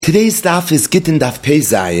Today's daf is Gittin daf Pei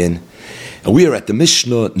Zayin, and we are at the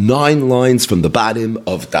Mishnah 9 lines from the bottom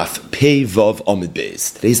of daf Pei Vav Amid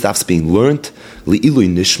Beis. Today's daf is being learned Li'ilui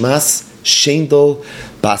Nishmas Shendel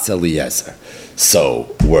Bas Eliezer.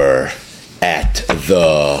 So we're at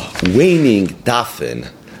the waning dafin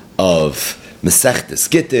of Masechtes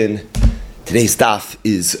Gittin. Today's daf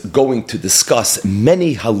is going to discuss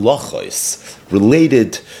many halachos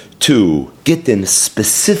related to Gittin,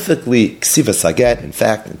 specifically Ksivas Haget. In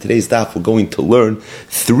fact, in today's daf, we're going to learn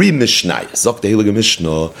 3 Mishnayos. Zok the Heilige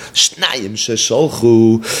Mishnah, Shnayim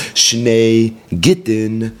shesholchu Shnei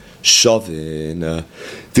Gittin Shavin.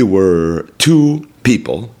 There were 2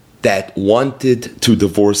 people that wanted to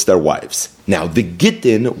divorce their wives. Now, the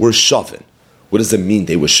Gittin were Shavin. What does it mean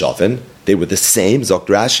they were Shavin? They were the same, Zok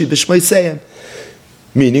Rashi B'Shmai,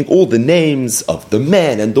 meaning all the names of the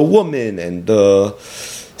man and the woman and the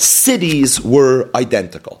cities were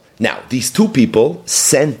identical. Now, these 2 people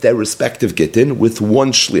sent their respective Gittin with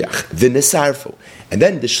 1 shliach, v'nisarfu. And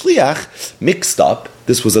then the shliach mixed up,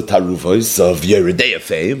 this was a taruvos of Yeridea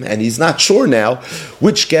fame, and he's not sure now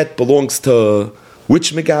which get belongs to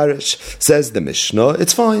which megarish. Says the Mishnah,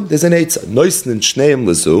 it's fine, there's an eitzah. Noisnin shneim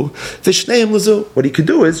lezu, v'shneim lezu. What he could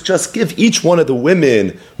do is just give each one of the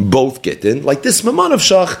women both Gittin, like this Maman of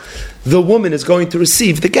Shach, the woman is going to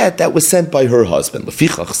receive the get that was sent by her husband.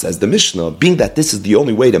 Lefichach, says the Mishnah, being that this is the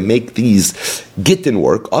only way to make these Gittin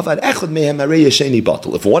work,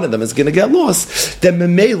 if one of them is going to get lost, then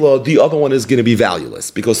memela, the other one is going to be valueless,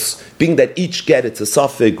 because being that each get, it's a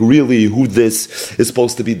suffix, really who this is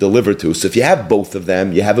supposed to be delivered to. So if you have both of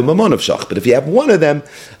them, you have a Maman of Shach, but if you have one of them,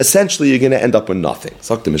 essentially you're going to end up with nothing.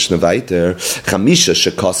 Sagt the Mishnah weiter, Chamisha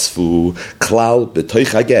shekasfu klal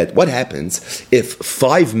b'toich haget. What happens if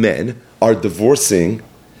 5 men are divorcing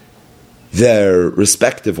their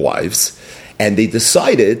respective wives, and they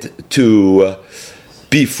decided to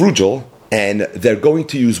be frugal, and they're going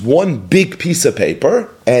to use one big piece of paper,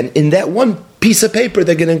 and in that one piece of paper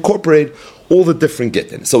they're going to incorporate all the different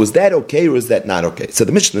Gittin. So is that okay or is that not okay? So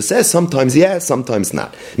the Mishnah says sometimes yes, sometimes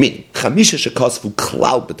not. Meaning, Chamisha shekasvu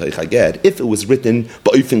klal b'toich haget, if it was written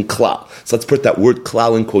ba'ifin klal. So let's put that word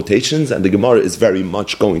klal in quotations, and the Gemara is very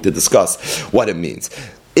much going to discuss what it means.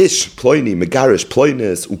 Ish ploini megarish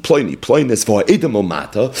ploinis uploini ploinis for edom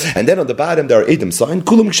omata, and then on the bottom there are edom sign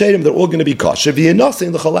kulum ksherim. They're all going to be kosher.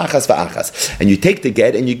 V'yenosin l'chalachas va'achas, and you take the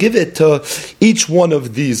get and you give it to each one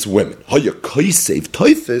of these women. Hayakoisev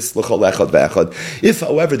toifis l'chalachad va'achad. If,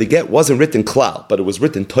 however, the get wasn't written klal, but it was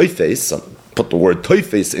written toifis, put the word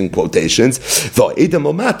toifis in quotations, the edom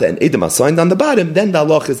omata, and edom assigned on the bottom, then the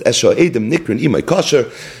halach is esha edom nikrin imay kosher.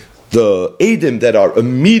 The edom that are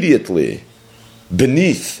immediately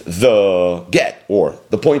beneath the get, or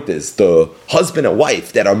the point is the husband and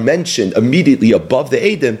wife that are mentioned immediately above the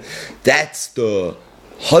Edom, that's the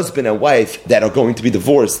husband and wife that are going to be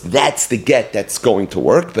divorced. That's the get that's going to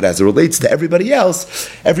work. But as it relates to everybody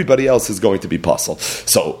else is going to be puzzle.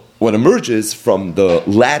 So what emerges from the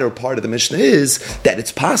latter part of the Mishnah is that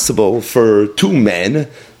it's possible for 2 men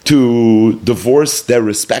to divorce their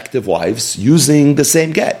respective wives using the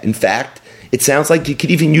same get. In fact, it sounds like you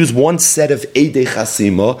could even use one set of Eidei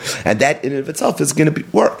Chasima, and that in and of itself is going to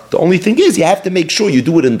work. The only thing is, you have to make sure you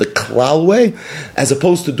do it in the Klal way, as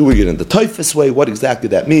opposed to doing it in the Taifus way. What exactly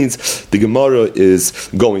that means, the Gemara is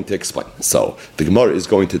going to explain. So, the Gemara is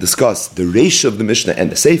going to discuss the Reish of the Mishnah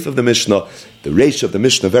and the Seif of the Mishnah. The Reish of the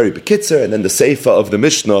Mishnah very bekitzer, and then the Seifa of the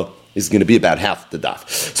Mishnah is going to be about half the daf.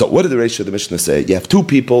 So what did the Reish of the Mishnah say? You have 2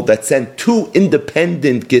 people that sent 2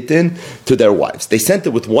 independent Gittin to their wives. They sent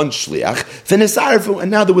it with 1 shliach, v'nisarfu, and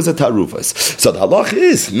now there was a taruvas. So the halach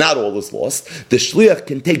is, not all is lost. The shliach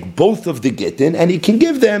can take both of the Gittin and he can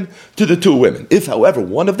give them to the 2 women. If, however,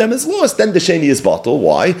 one of them is lost, then the sheni is batal.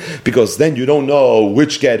 Why? Because then you don't know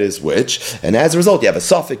which get is which, and as a result, you have a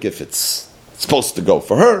suffix if it's supposed to go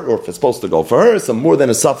for her, or if it's supposed to go for her, so more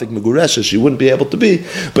than a suffix meguresha she wouldn't be able to be.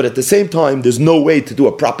 But at the same time, there's no way to do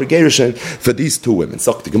a proper gerushin for these 2 women.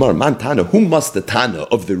 So the Gemara, man Tana, who must the Tana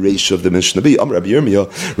of the Reish of the Mishnah be? Rabbi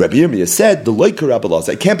Yirmiyah said, the loiker Rabbi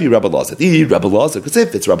Lazar, it can't be Rabbi Lazar. Rabbi Lazar, because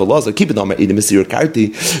if it's Rabbi Lazar, keep it on my Edom Mesir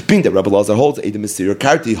Karti, being that Rabbi Lazar holds Edom Mesir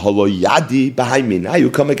Karti, halo yadi behind me. Now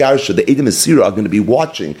you come a gerusha, the Edom Mesir are going to be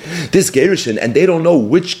watching this gerushin, and they don't know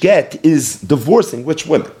which get is divorcing which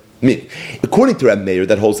women. According to Reb Meir,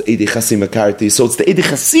 that holds Eidei Chasima Karti, so it's the Eidei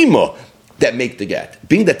Chasima that make the get.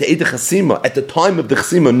 Being that the Eidei Chasima, at the time of the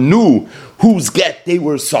Chasima, knew whose get they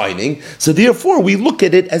were signing, so therefore we look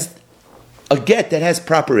at it as a get that has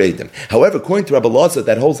proper Eidim. However, according to Rabbi Lazar,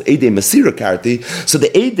 that holds Eidei Mesira Karti, so the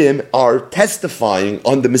Eidim are testifying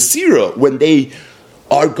on the Mesira when they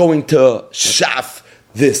are going to shaf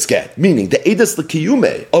this get, meaning the Eidas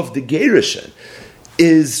L'Kiyume of the Gerishin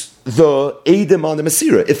is the Eidim on the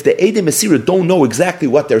Masira. If the Eidim Masira don't know exactly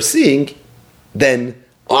what they're seeing, then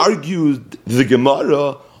argued the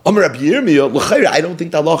Gemara, Amar Rabbi Yirmiyah, l'chayra, I don't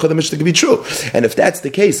think the halacha of the Mishnah can be true. And if that's the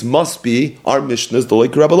case, must be our Mishnah's the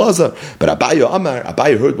like Rabbi Lazar. But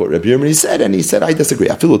Abaye heard what Rabbi Yirmiyah said, and he said, I disagree.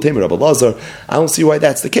 I feel Tamer Rabbi Lazar. I don't see why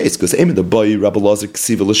that's the case, because Aim the Bayi Rabbi Lazar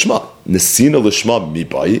ksiva l'shma, nesina l'shma mi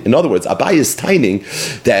bayi. In other words, Abaye is timing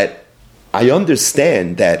that I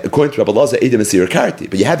understand that according to Rabbi Lazar, Eidim Masira Karti,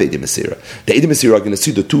 but you have Eidim Masira. The Eidim Masira are going to see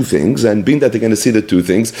the two things, and being that they're going to see the two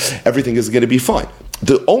things, everything is going to be fine.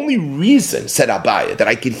 The only reason, said Abaye, that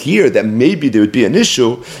I could hear that maybe there would be an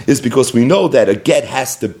issue is because we know that a get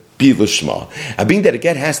has to be Lishma. And being that a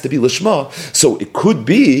get has to be Lishma, so it could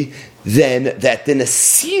be then that the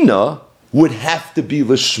Nesina would have to be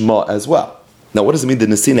Lishma as well. Now, what does it mean the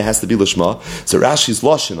Nesina has to be Lishma? So Rashi's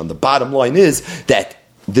Lashon on the bottom line is that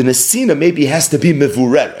the Nesina maybe has to be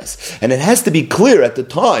mevureres. And it has to be clear at the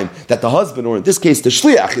time that the husband, or in this case the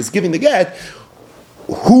shliach, is giving the get,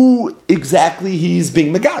 who exactly he's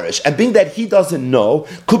being megarish. And being that he doesn't know,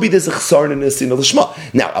 could be there's a chsar in Nesina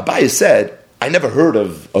l'shma. Now, Abaye said, I never heard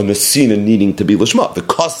of a Nesina needing to be l'shma. The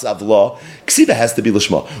Kosav law, Ksiva has to be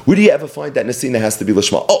l'shma. Where do you ever find that Nesina has to be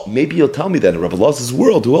l'shma? Oh, maybe you'll tell me that in Rabbi Lazar's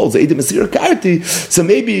world, who holds Eidim Masira Karti, so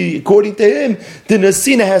maybe, according to him, the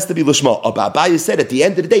Nesina has to be l'shma. Abaye said, at the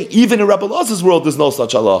end of the day, even in Rabbi Lazar's world, there's no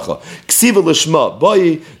such halacha. Ksiva l'shma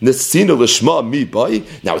bayi, Nesina l'shma mi bayi.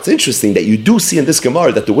 Now, it's interesting that you do see in this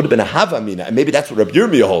Gemara that there would have been a Havamina, and maybe that's what Rabbi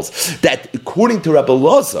Yirmiyah holds, that according to Rabbi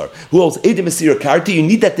Lazar, who holds Eidim Masira Karti, you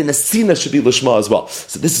need that the Nesina should be Lishma as well.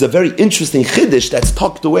 So this is a very interesting chiddush that's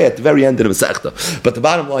tucked away at the very end of the Masechta. But the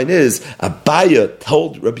bottom line is, Abaye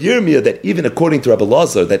told Rabbi Yirmiyah that even according to Rabbi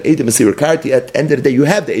Lazar, that Eidim Masira Karti, at the end of the day, you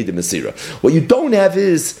have the Eidim Masira. What you don't have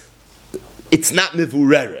is, it's not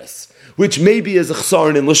Mivureres, which maybe is a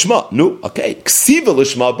chsaron in Lishma. No, okay, Ksiva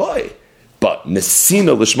Lishma Bay. But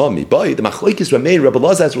Nesina Lishma mi bayi, the machlokes Ramein Rabbi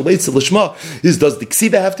Lazar as relates to Lishma is, does the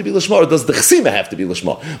Ksiva have to be Lishma or does the Chsima have to be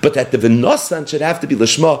Lishma? But that the V'nosan should have to be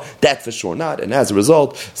Lishma, that for sure not. And as a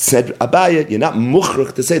result, said Abaye, you're not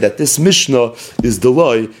mukhrach to say that this Mishnah is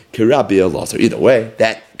Deloi Kirabi Elazar. Either way,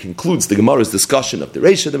 that concludes the Gemara's discussion of the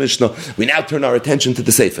Reish of the Mishnah. We now turn our attention to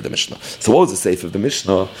the Seif of the Mishnah. So what was the Seif of the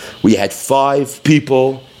Mishnah? We had 5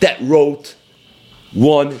 people that wrote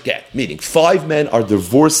one get, meaning 5 men are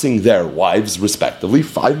divorcing their wives respectively.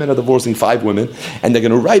 5 men are divorcing 5 women, and they're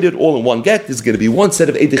going to write it all in one get. There's going to be one set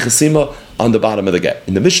of Eidei Chesima on the bottom of the get.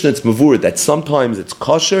 In the Mishnah, it's mavur that sometimes it's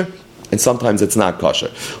kosher and sometimes it's not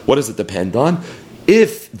kosher. What does it depend on?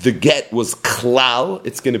 If the get was klal,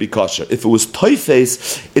 it's going to be kosher. If it was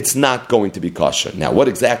toifes, it's not going to be kosher. Now, what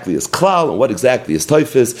exactly is klal and what exactly is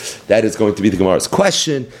toifes? That is going to be the Gemara's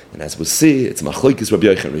question. And as we'll see, it's machlokes Rabbi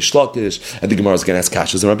Yochanan Rish Lakish, and the Gemara is going to ask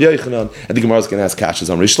kashas on Rabbi Yochanan, and the Gemara is going to ask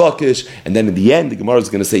kashas on Rish Lakish, and then in the end, the Gemara is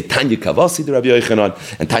going to say Tanya Kavasi de Rabbi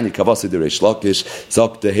Yochanan and Tanya Kavasi de Rish Lakish.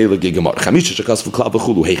 Zok the heilige Gemara. Chamisha shekas v'klal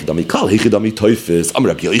v'chulu heichidami kal heichidami toifes. Am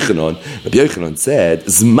Rabbi Yochanan. Rabbi Yochanan said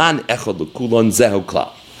Zman echad l'kulon zehu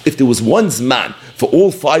klal. If there was one zman for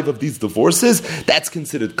all 5 of these divorces, that's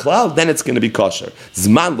considered klal, then it's going to be kosher.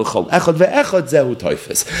 Zman l'chol echad ve'echad zehu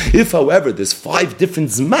toifes. If, however, there's 5 different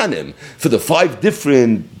zmanim for the 5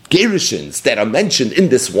 different gerishins that are mentioned in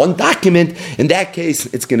this one document, in that case,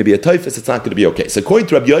 it's going to be a toifes, it's not going to be okay. So according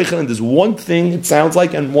to Rabbi Yochanan, there's one thing, it sounds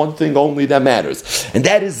like, and one thing only that matters, and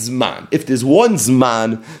that is zman. If there's one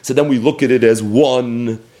zman, so then we look at it as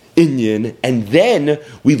one Inyan, and then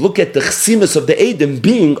we look at the chsimus of the Edom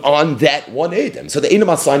being on that one Edom. So the Edom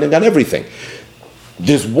are signing on everything.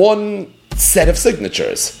 There's one set of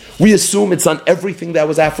signatures. We assume it's on everything that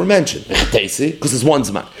was aforementioned, because there's one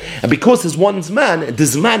zman. And because there's one zman, the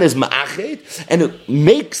zman is ma'ached, and it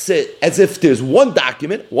makes it as if there's one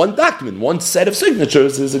document, one set of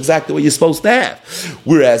signatures is exactly what you're supposed to have.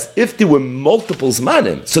 Whereas if there were multiple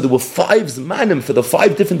zmanim, so there were 5 zmanim for the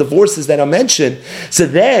 5 different divorces that are mentioned, so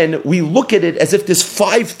then we look at it as if there's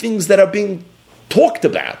 5 things that are being talked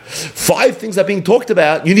about. 5 things are being talked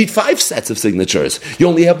about. You need 5 sets of signatures. You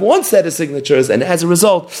only have 1 set of signatures, and as a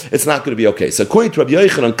result, it's not going to be okay. So according to Rabbi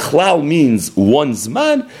Yochanan, klal means one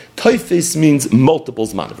zman, toifes means multiple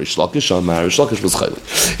zman. Rish Lakish was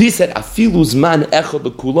chaylik. He said, afilu zman echad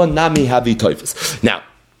l'kula nami havi toifes. Now,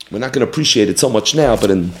 we're not going to appreciate it so much now,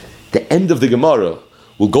 but in the end of the Gemara,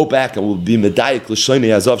 we'll go back and we'll be medayik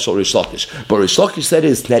l'shoinei azav shel Reish Lakish. But Reish Lakish said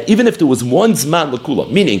is that even if there was one zman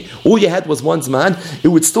l'kula, meaning all you had was one zman, it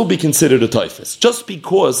would still be considered a taifus. Just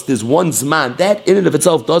because there's one zman, that in and of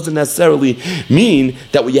itself doesn't necessarily mean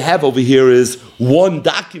that what you have over here is one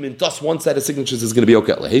document, thus one set of signatures is going to be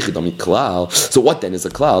okay. So what then is a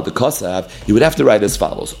klal? The kasav, you would have to write as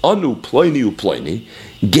follows: Anu ploini uploini,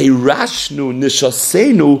 geirashnu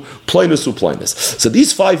nishasenu ploinus uploinus. So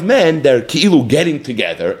these 5 men, they're ki'ilu getting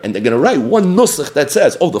together, and they're going to write one nusach that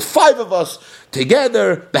says, the 5 of us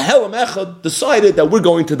together, behelam echad, decided that we're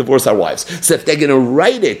going to divorce our wives. So if they're going to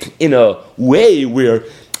write it in a way where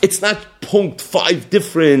it's not punct 5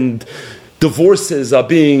 different divorces are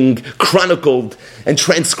being chronicled and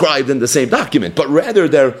transcribed in the same document, but rather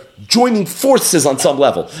they're joining forces on some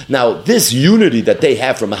level. Now, this unity that they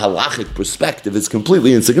have from a halachic perspective is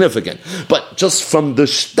completely insignificant, but just from the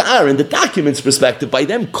shtar and the documents perspective, by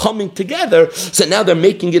them coming together, so now they're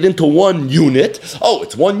making it into one unit.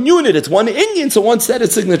 It's one unit, it's one Indian, so one set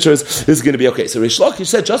of signatures is going to be okay. So Reish Lakish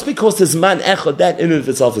said, just because there's man echad, that in and of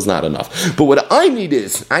itself is not enough. But what I need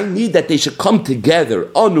that they should come together.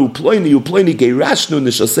 Anu ploini uploini geirashnu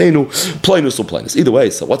nishasenu ploinus uploinus. Either way,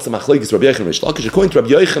 so what's the machlekes Rabbi Yochanan and Reish Lakish? According to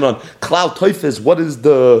Rabbi Yochanan, klal toifes, what is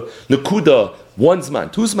the nekuda? One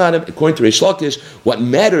zman, 2 zmanim. According to Reish Lakish, what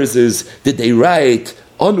matters is, did they write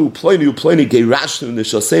anu ploini uploni geirashnu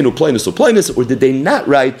nishasenu ploinus uploinus, or did they not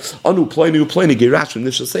write anu ploini uploni geirashnu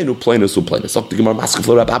nishasenu ploinus uploinus? So the Gemara maskef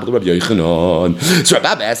lo Rabbi Yochanan. So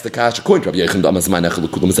Rabbi asked the kash, according to Rabbi Yochanan, damas man echel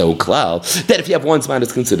kudam zeu klal, that if you have one zman,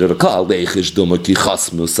 it's considered a klal. Leichish doma ki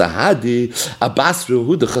chasmu sahadi abasru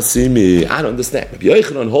hu dechasimi. I don't understand. Rabbi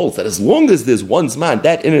Yochanan holds that as long as there's one zman,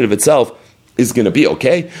 that in and of itself is going to be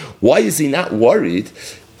okay. Why is he not worried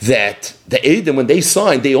that the Edom, when they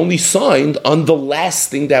signed, they only signed on the last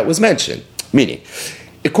thing that was mentioned? Meaning,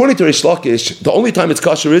 according to Reish Lakish, the only time it's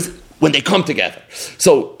kosher is when they come together.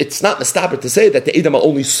 So it's not mistaber to say that the Edom are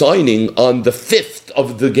only signing on the 5th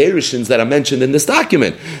of the gerishins that are mentioned in this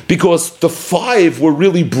document, because the 5 were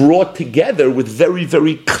really brought together with very,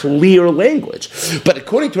 very clear language. But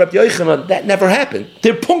according to Rabbi Yochanan, that never happened.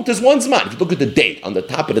 Their punct is one zman. If you look at the date on the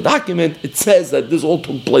top of the document, it says that this all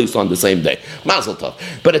took place on the same day. Mazel tov.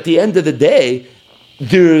 But at the end of the day,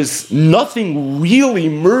 there's nothing really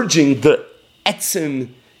merging the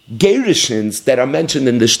etzim gerishins that are mentioned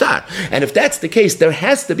in the shtar. And if that's the case, there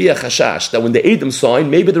has to be a chashash that when the Edom sign,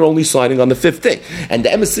 maybe they're only signing on the 5th thing. And the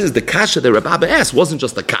emes is, the kasha that Rabbi asked wasn't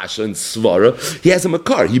just a kasha and svara. He has a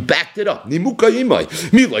makar. He backed it up. Nimuka imay.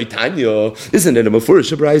 Milay tanya. Isn't it a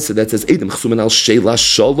mafurish brayso that says Edom chsumen al sheila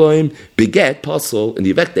shalom beget pasol, in the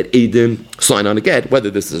event that Edom sign on a get, whether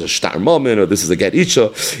this is a shtar moment or this is a get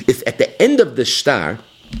isha, if at the end of the shtar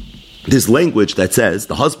there's language that says,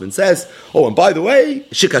 the husband says, and by the way,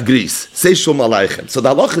 shika gris, say shum aleichem. So the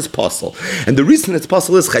halach is pasul. And the reason it's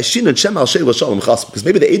pasul is chayshin and shem al sheila shalom chas, because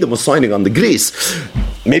maybe the Edom was signing on the gris.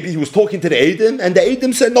 Maybe he was talking to the Edom, and the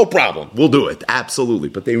Edom said, no problem, we'll do it. Absolutely.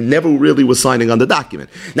 But they never really was signing on the document.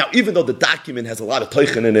 Now, even though the document has a lot of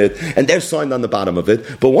teichen in it, and they're signed on the bottom of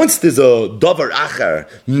it, but once there's a davar achar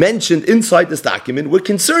mentioned inside this document, we're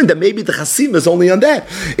concerned that maybe the chasim is only on that.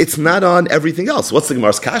 It's not on everything else. What's the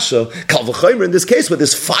Gemara's kasha? Kal v'chomer, in this case, where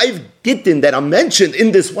there's 5 gittin that are mentioned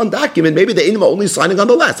in this one document, maybe the Edom are only signing on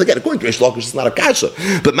the last. Again, according to Reish Lakish, it's not a kasha.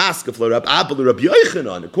 But maskef lo Rabbi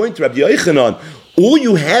Yochanan, according to Rabbi Yochanan, all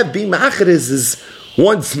you have being ma'acher is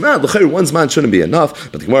one zman. One zman shouldn't be enough.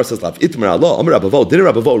 But the Gemara says, "Lav itmer Allah." Amar Rabavo. Didn't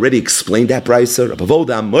Rabavo already explain that brisa? Rabavo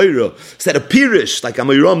the Amoira said a pirish like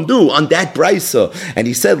Amoiram do on that brisa, and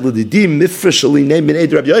he said, "L'didim mifreshali name min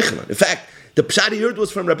Rabbi Yochanan." In fact, the pshat he heard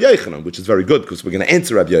was from Rabbi Yochanan, which is very good because we're going to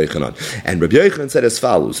answer Rabbi Yochanan. And Rabbi Yochanan said as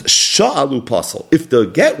follows: Sha'alu pasal. If the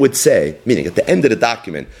get would say, meaning at the end of the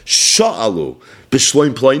document, Sha'alu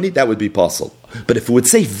b'shloim ploini, that would be pasal. But if it would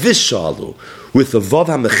say Vishalu with the Vav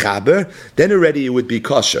HaMechaber, then already it would be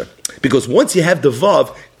kosher. Because once you have the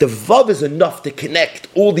Vav is enough to connect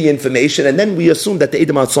all the information, and then we assume that the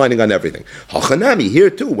Edom are signing on everything. Hachanami, here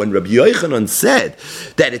too, when Rabbi Yochanan said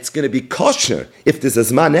that it's going to be kosher, if there's a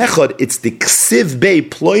Zman Echad, it's the Ksiv Bei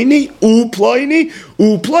Ploini, Ploini.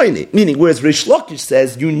 Meaning, whereas Reish Lakish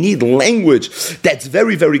says you need language that's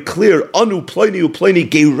very, very clear, Anu Ploini, Ploini,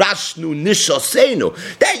 Geirashnu, Nishasenu.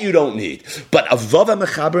 That you don't need. But a Vav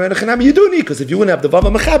HaMechaber and a Chanami you do need, because if you wouldn't have the Vav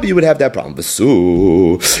HaMechaber, you would have that problem.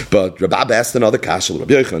 But Rabbi asked another kasha,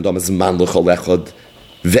 Rabbi Yochanan,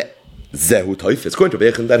 Zehu Teufis. According to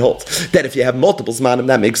Rebbe that holds that if you have multiple Zmanim,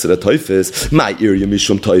 that makes it a Teufis. My area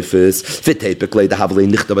Mishum Teufis. V'tepekle the Havle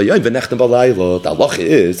Nichta V'yoyim V'nechtem V'layla. The halacha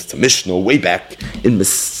is, it's a Mishnah way back in the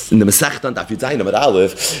Masechta Daf Yud Zayin Amud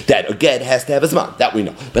Aleph, that a get has to have a Zman. That we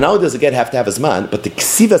know. But now does a get have to have a Zman? But the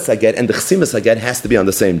Ksivas Haget and the Chsimas Haget has to be on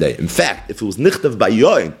the same day. In fact, if it was Nichtav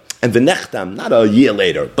V'yoyim and V'nechtam, not a year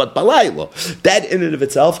later, but Balayla, that in and of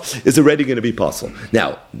itself is already going to be possible.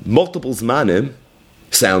 Now, multiple Zmanim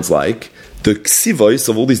sounds like the ksivos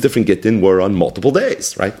of all these different Gittin were on multiple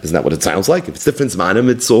days, right? Isn't that what it sounds like? If it's different Zmanim,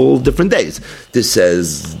 it's all different days. This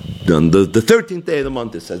says on the 13th day of the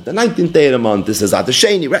month, this says the 19th day of the month, this says Adar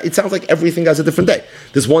Sheni, right? It sounds like everything has a different day.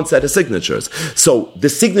 There's one set of signatures. So the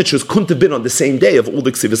signatures couldn't have been on the same day of all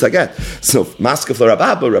the ksivos again. So Maskef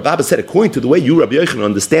Rabba said, according to the way you, Rabbi Yochanan,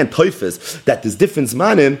 understand Teufis, that there's different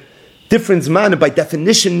Zmanim, different Zmanim by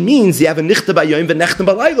definition means you have a nichta b'yoyim v'nechtem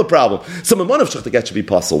b'layla problem. So Mamanav Shach the get should be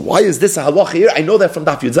possible. Why is this a halacha here? I know that from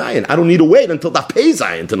Daf Yud Zayin. I don't need to wait until Daf Pei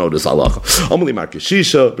Zayin to know this halacha. Amali Mar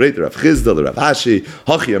Kishisha, Breiter Rav Chizda, the Rav Ashi,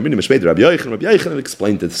 Hachi Amini Meshmei Rabbi Yochanan. Rabbi Yochanan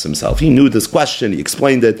explained this himself. He knew this question. He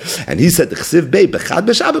explained it, and he said the Chsiv Bei b'chad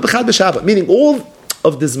b'Shabbat, meaning all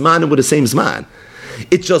of the Zmanim were the same Zman.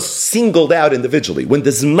 It just singled out individually. When the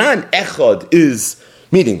Zman Echad is,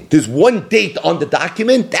 meaning there's one date on the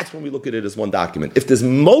document, that's when we look at it as one document. If there's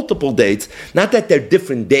multiple dates, not that they're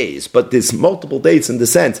different days, but there's multiple dates in the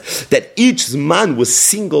sense that each Zman was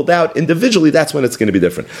singled out individually, that's when it's going to be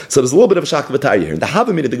different. So there's a little bit of a shak v'tayah here. In the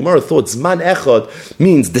Havamina, the Gemara thought Zman Echad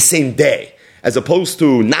means the same day, as opposed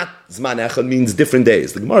to not Zman Echad means different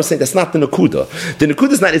days. The Gemara is saying that's not the Nakuda. The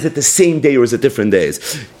Nakuda is not, is it the same day or is it different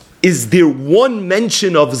days? Is there one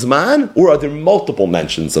mention of Zman, or are there multiple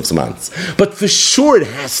mentions of Zmans? But for sure it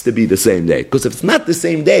has to be the same day. Because if it's not the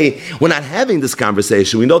same day, we're not having this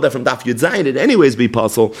conversation. We know that from Daf Yud Zayin it anyways be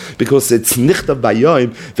possible, because it's Nichtav Bayoim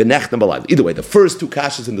v'Nechtam B'Layla. Either way, the first two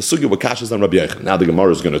kashas in the sugya were kashas on Rabbi Yochanan. Now the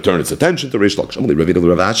Gemara is going to turn its attention to Reish Lakish.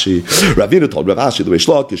 Ravina told Rav Ashi the Reish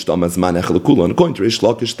Lakish, Zman Echel Kula, and according to Reish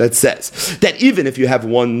Lakish that says that even if you have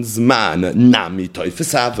one Zman, Nami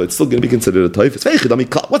Toifes Hava, it's still going to be considered a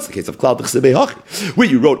Toifes. What's the case of Klal D'Chsibei Hachi, where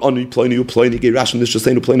you wrote Anu Ploni Uploni Geirash and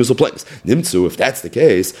Nishasenu Plonus Uplonus Nimtzu? If that's the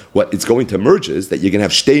case, what it's going to emerge is that you're going to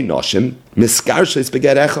have Shtei Noshim Miskarshes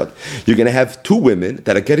Beget Echad. You're going to have two women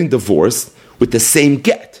that are getting divorced with the same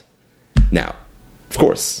get. Now, of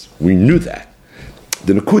course, we knew that.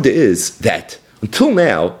 The Nakuda is that until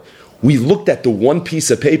now we looked at the one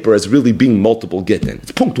piece of paper as really being multiple Gittin.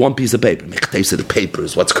 It's punkt one piece of paper. Mechtaisa the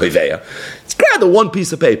papers. What's koiveya? It's rather one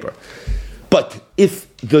piece of paper. But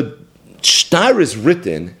if the shtar is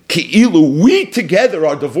written, Ki'ilu, we together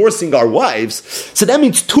are divorcing our wives, so that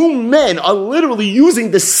means two men are literally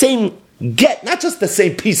using the same get, not just the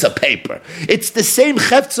same piece of paper. It's the same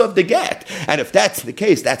cheftza of the get. And if that's the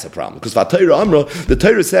case, that's a problem. Because Vatayra Amra, the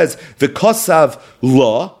Torah says, V'kosav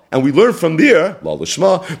la, and we learn from there, la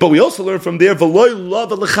l'shma, but we also learn from there, v'loy la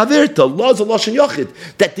v'lechaverta, la z'loshen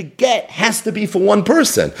yochid, that the get has to be for one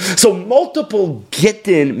person. So multiple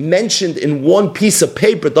Gittin mentioned in one piece of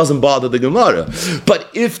paper doesn't bother the Gemara. But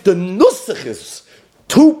if the nusach is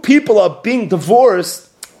two people are being divorced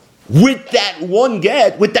with that one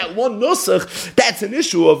get, with that one nusach, that's an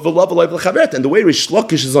issue of v'la v'loy v'lechaverta. And the way Rish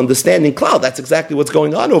Lakish is understanding Klal, that's exactly what's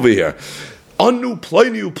going on over here. Anu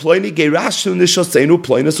ploini uploni geirashu nishasenu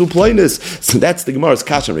ploinus uploinus. So that's the Gemara's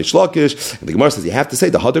kasha Reish Lakish. And the Gemara says you have to say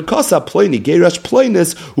the hadar kasa ploini geirash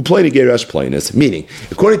ploinus uploini geirash ploinus. Meaning,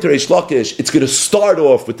 according to Reish Lakish, it's going to start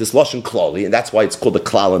off with this lashon klali, and that's why it's called the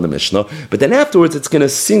klal in the Mishnah. But then afterwards, it's going to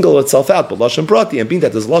single itself out, but lashon prati, and being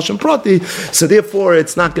that there's lashon prati, so therefore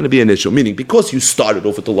it's not going to be an issue. Meaning, because you started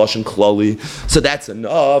off with the lashon klali, so that's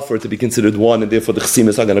enough for it to be considered one, and therefore the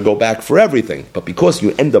chsimas are going to go back for everything. But because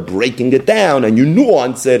you end up breaking it down, and you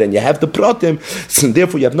nuance it, and you have the pratim, so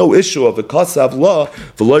therefore you have no issue of a kasav law.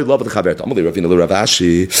 V'loy lav v'chaber. Amali Ravina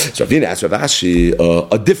l'Ravashi. So Ravina asked Ravashi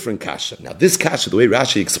a different kasha. Now this kasha, the way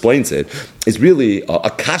Rashi explains it, is really a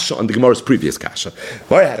kasha on the Gemara's previous kasha.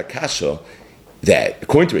 Where I had a kasha that,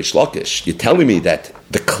 according to Reish Lakish, you're telling me that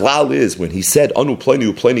the klal is when he said anu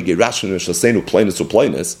pleni upleni gerashnu shasenu plenus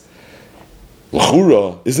uplenus.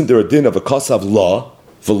 L'chura, isn't there a din of a kasav law?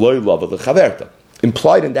 V'loy lav v'chaverta.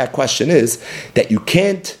 Implied in that question is that you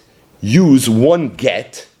can't use one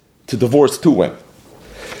get to divorce two women.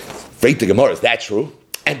 Great, the Gemara, is that true?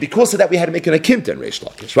 And because of that, we had to make an akimta in Reish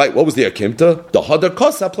Lakish, right? What was the akimta? The hadar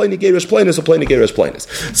kasa pleni gerish plenus or pleni gerish plenus.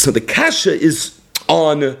 So the kasha is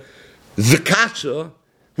on the kasha,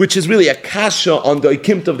 which is really a kasha on the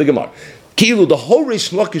akimta of the Gemara. Kilu, the whole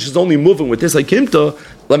Reish Lakish is only moving with this Aikimta.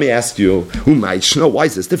 Let me ask you, why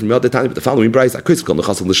is this different? The following brayz,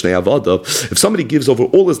 if somebody gives over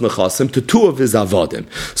all his nechasim to two of his avadim,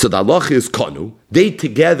 so the halacha is kanu, they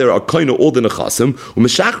together are kanu all the nechasim,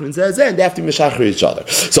 and they have to meshachar each other.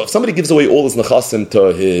 So if somebody gives away all his nechasim to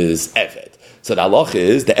his eved, so the halacha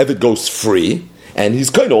is the eved goes free, and he's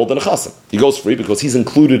kind of all the nechasim. He goes free because he's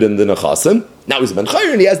included in the nechasim. Now he's a ben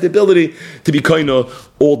chayr, and he has the ability to be kind of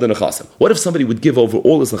all the nechasim. What if somebody would give over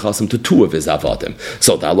all his nechasim to two of his avadim?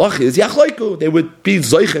 So the halach is yachleiku. They would be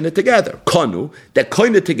zoichen it together. Kanu, they're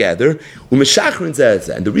kind of together. Umeshachrin says,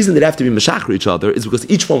 and the reason they have to be meshachar each other is because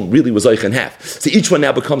each one really was zoichen half. So each one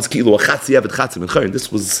now becomes kilo a chatzi evet chatzi ben chayr.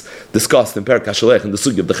 This was discussed in Perak Hashalech in the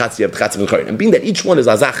sugi of the chatzi evet chatzi ben chayr. And being that each one is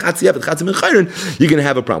azach chatzi evet chatzi ben chayr, you're going to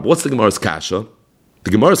have a problem. What's the Gemara's kasha? The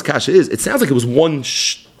Gemara's kasha is, it sounds like it was one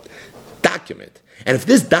document. And if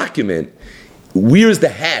this document wears the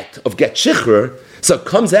hat of get shichrer, so it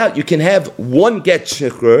comes out you can have one get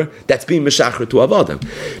shichrer that's being meshachar to avadim.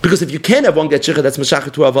 Because if you can't have one get shichrer that's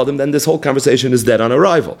meshachar to avadim, then this whole conversation is dead on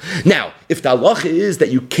arrival. Now, if the halacha is that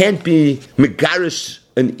you can't be megarish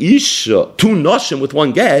an isha, two noshim with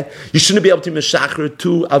one get, you shouldn't be able to meshachar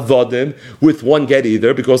two avadim with one get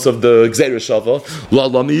either because of the gzeira shava. La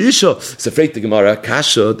la mi isha. It's afraid the Gemara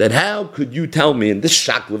kasha that how could you tell me in this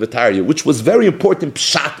shak levitaria, which was very important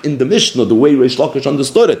pshat in the Mishnah, the way Reish Lakish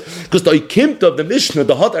understood it, because the ikimta of the Mishnah,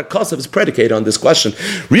 the hadar kasav is predicated on this question.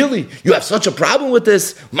 Really, you have such a problem with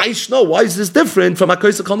this? Ma'ishno, why is this different from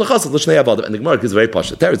Akoisa Kol Nechasav l'shnei avadim? And the Gemara is very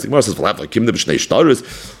pashut. The Gemara says, "Well, like kimda b'shnei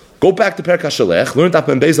shtaris." Go back to Perek HaShalech, learn that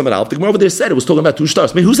Ben Beis Amar Alp. The Gemara over there said it was talking about two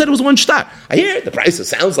stars. I mean, who said it was one star? I hear the price. It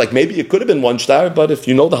sounds like maybe it could have been one star, but if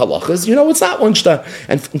you know the halachas, you know it's not one star.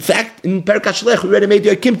 And in fact, in Perek HaShalech, we already made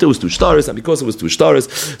the Akimta, it was two stars, and because it was two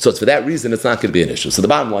stars, so it's for that reason it's not going to be an issue. So the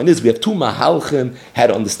bottom line is we have two mahalchim how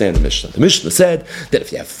to understand the Mishnah. The Mishnah said that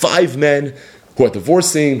if you have 5 men who are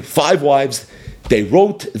divorcing 5 wives, they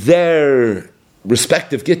wrote their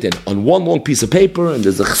respective Gittin on one long piece of paper, and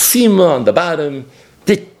there's a chsima on the bottom.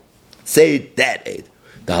 Say that aid.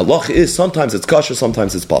 The halacha is sometimes it's kosher,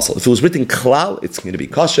 sometimes it's possible. If it was written klal, it's going to be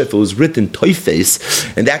kosher. If it was written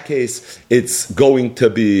toifes, in that case, it's going to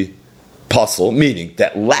be possible, meaning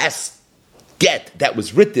that last get that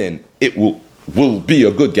was written, it will be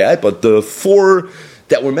a good get, but the 4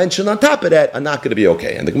 that were mentioned on top of that are not going to be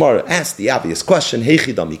okay. And the Gemara asked the obvious question,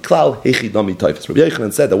 Heichi dami klal, heichi dami toifes. Rabbi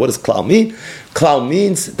Yochanan said that what does klal mean? Klal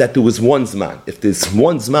means that there was one zman. If there's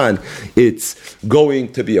one zman, it's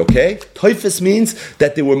going to be okay. Toifes means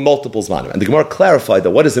that there were multiple zmanim. And the Gemara clarified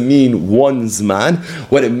that what does it mean, one zman?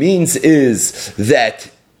 What it means is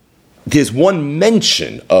that there's one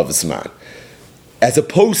mention of zman, as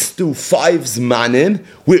opposed to 5 zmanim,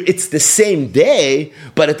 where it's the same day,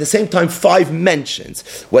 but at the same time 5 mentions.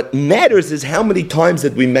 What matters is how many times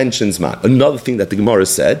did we mention zman. Another thing that the Gemara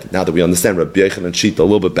said, now that we understand Rabbi Yochanan and Shita a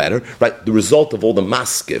little bit better, right? The result of all the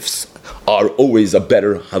maskifs are always a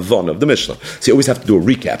better havon of the Mishnah. So you always have to do a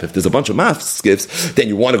recap. If there's a bunch of maskifs, then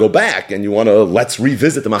you want to go back and you want to, let's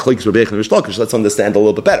revisit the machlokes Rabbi Yochanan and Reish Lakish. Let's understand a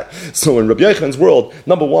little bit better. So in Rabbi Yochanan's world,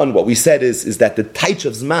 number one, what we said is that the taich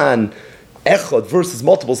of zman echad versus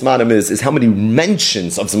multiple zmanim is how many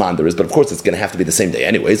mentions of zman there is, but of course it's going to have to be the same day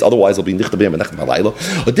anyways, otherwise it'll be nichta b'yam and nechta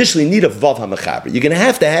b'halayla. Additionally, you need a vav ha-mechaber. You're going to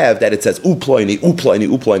have that it says uploini, uploini,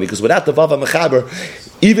 uploini, because without the vav ha-mechaber,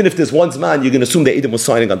 even if there's one zman, you're going to assume that Edom was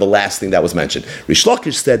signing on the last thing that was mentioned. Reish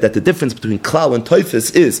Lakish said that the difference between klal and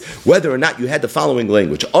toifes is whether or not you had the following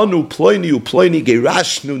language. Anu ploini, uploini,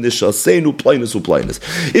 gerashnu, nishasenu, ploinus, uploinus.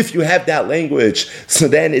 If you have that language, so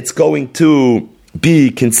then it's going to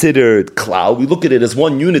be considered klal. We look at it as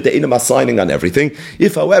one unit, the Edom is signing on everything.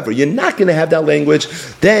 If, however, you're not going to have that language,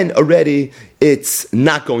 then already it's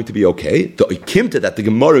not going to be okay. The ikimta that the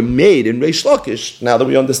Gemara made in Reish Lakish, now that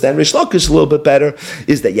we understand Reish Lakish a little bit better,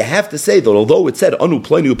 is that you have to say that although it said anu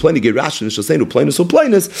pleni upleni gerashin shasenu plenus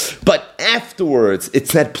uplenis, but afterwards it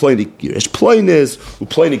said pleni girish plenis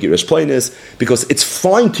upleni girish plenis, because it's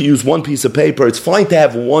fine to use one piece of paper, it's fine to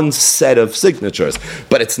have one set of signatures,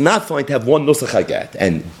 but it's not fine to have one nusach haget.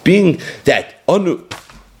 And being that anu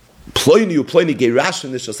Ploini uploini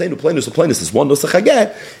gerashin nishasenu ploinus uploinus is one nusach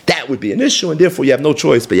haget, that would be an issue, and therefore you have no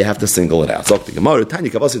choice, but you have to single it out. So the Gemara, Tanya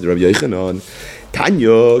kavasi de Rabbi Yochanan, Tanya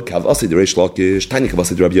kavasi de Reish Lakish, Tanya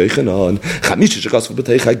kavasi de Rabbi Yochanan, chamisha shekasvu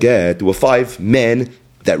b'teich haget. There were 5 men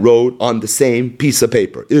that wrote on the same piece of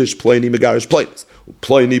paper. Ish ploini megarish ploinus,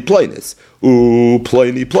 ploini ploinus,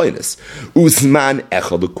 Ploini ploinus. Uzman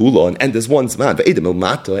echad kulon, and there's one zman, ve'edim el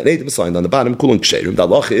mata, and edim signed on the bottom, kulon ksherim. The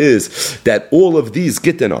halacha is that all of these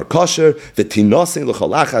gittin are kosher, v'tinosin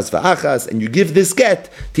l'chalachas v'achas, and you give this get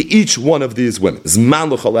to each one of these women. Zman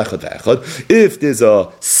l'chalachad v'achad. If there's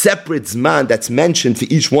a separate zman that's mentioned for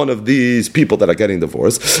each one of these people that are getting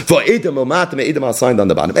divorced, ve'edim el mata, ve'edim are signed on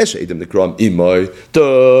the bottom, eshe edim nikram imoy,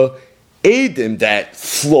 the edim that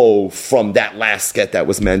flow from that last get that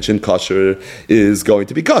was mentioned, kosher, is going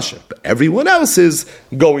to be kosher. But everyone else is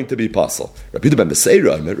going to be pasul. Rabbi Yehuda ben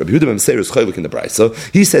Beseira is chaylik in the Brisa.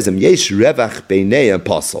 He says, yesh revach beinei and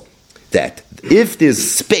pasul. That if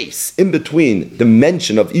there's space in between the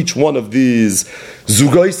mention of each one of these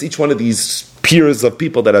zugos, each one of these peers of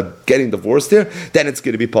people that are getting divorced here, then it's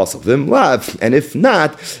going to be possible. Them love, and if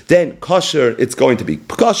not, then kosher, it's going to be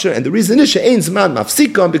kosher. And the reason is she'ein zman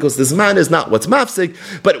mafsikon, because the zman is not what's mafsik,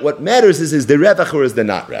 but what matters is the revach or is the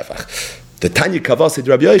not revach. The Tanya Kavasid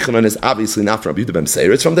Rabbi Yochanan is obviously not from Rabbi Yehuda ben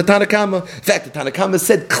Beseira, it's from the Tanna Kama. In fact, the Tanna Kama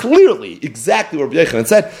said clearly exactly what Rabbi Yochanan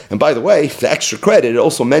said. And by the way, for extra credit, it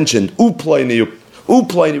also mentioned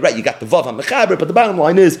uploini, right? You got the vav mechaber, but the bottom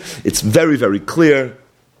line is, it's very, very clear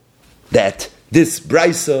that this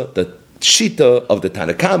brisa, the shita of the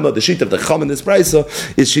Tanna Kama, the shita of the Chum in this brisa,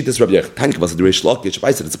 is shita's Rabbi Yochanan. Tanya Kavasid Reish Lakish,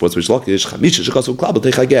 brisa that supports Reish Lakish, chamisha shekasu klal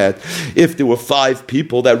b'teicha get. If there were 5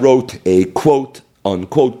 people that wrote a quote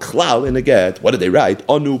unquote klal in a get, what did they write?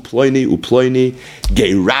 Anu ploini uploini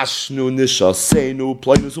geirashnu nishasenu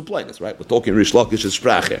ploinus uploinus. Right? We're talking Rish Lakish's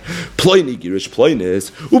sprach here. Ploini girish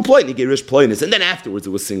ploinus uploini girish ploinus, and then afterwards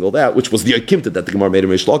it was singled out, which was the akimta that the Gemara made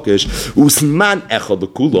in Rish Lakish. Usman echad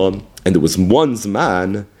kulon, and there was one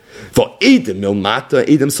zman. For edim milmata,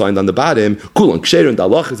 edim signed on the bottom, kulon ksher and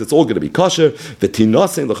dalachas, it's all going to be kosher.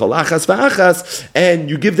 V'tinosin l'chalachas v'achas, and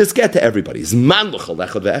you give this get to everybody. Zman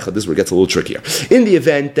l'chalachad v'achad. This is where it gets a little trickier. In the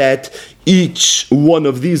event that each one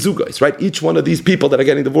of these zugos, right, each one of these people that are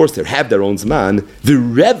getting divorced here have their own zman,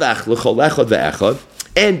 v'revach l'chalachad v'achad,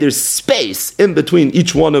 and there's space in between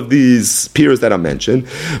each one of these peers that I mentioned.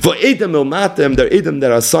 For edim ilmatem, they're edim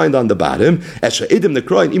that are signed on the bottom. Esha edim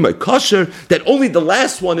nekroin imay kosher, that only the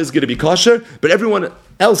last one is going to be kosher, but everyone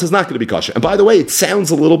else is not going to be kosher. And by the way, it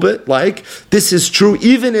sounds a little bit like this is true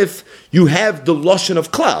even if you have the lashon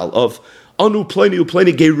of klal, of anu pleni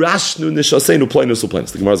upleni geirashnu nishasenu plenus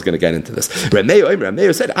uplenus. The Gemara is going to get into this.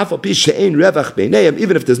 Rameyo said, "Afal pi she'ein revach beineim."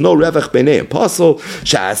 Even if there's no revach beineim, pasul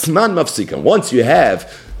she'asman mafsikan. Once you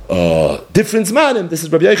have different zmanim, this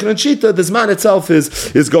is Rabbi Yochanan Shita, the zman itself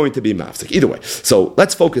is going to be mafsik. Either way. So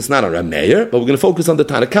let's focus not on Rameir, but we're going to focus on the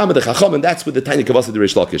Tanna Kama, the Chacham, and that's where the Tanya Kavasid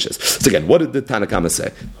Reish Lakish is. So again, what did the Tanna Kama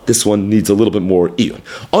say? This one needs a little bit more iyun.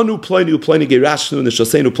 Anu ploini upleni geirashnu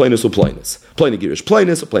nishasenu plenus uplenus. Pleni girish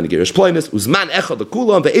plenus, upleni girish plenus, uzman echad the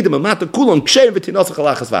kulon, ve'edim amata kulon ksheir v'tinos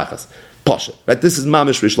v'chalachas v'achas. Pasha. Right? This is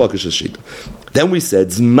Mamish Reish Lakish's Shita. Then we said,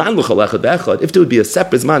 zman l'chalachad v'echad, if there would be a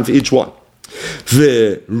separate zman for each one.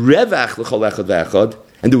 The revach l'chalechad v'echad,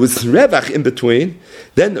 and there was revach in between,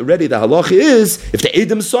 then already the halacha is, if the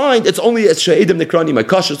edim signed, it's only as she'edim nekrani my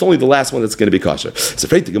kosher, it's only the last one that's going to be kosher. So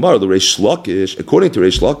afraid the Gemara, the Reish Lakish, according to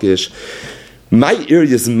Reish Lakish, my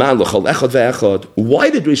area is man l'chalechad v'echad. Why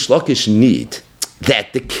did Reish Lakish need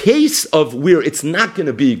that the case of where it's not going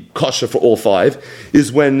to be kosher for all 5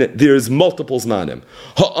 is when there's multiple zmanim?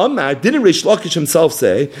 Ha'amar, didn't Reish Lakish himself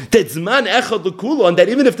say that zman echad l'kulon, that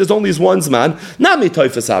even if there's only one zman, nami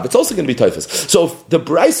toifas hab, it's also going to be toifas. So if the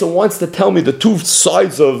Brisa wants to tell me the 2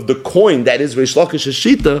 sides of the coin that is Reish Lakish's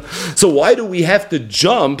Shita, so why do we have to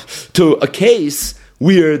jump to a case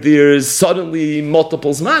where there's suddenly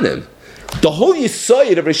multiple zmanim? The whole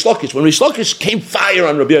Yisayid of Reish Lakish, when Reish Lakish came fire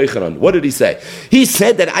on Rabbi Yochanan, what did he say? He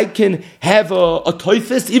said that I can have a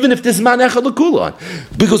toifus even if this man echad l'kulan.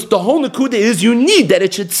 Because the whole nekuda is you need that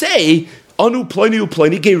it should say anu pleni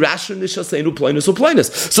upleni geirashnu nishasenu plenus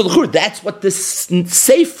uplenus. So that's what the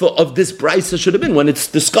seifa of this brisa should have been when it's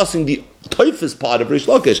discussing the toifus part of Reish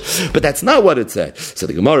Lakish. But that's not what it said. So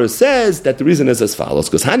the Gemara says that the reason is as follows: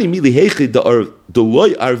 because hani mili heichi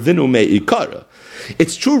deloy arvinu me'ikara.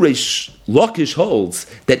 It's true, Reish Lakish holds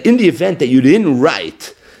that in the event that you didn't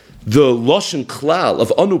write the lashon klal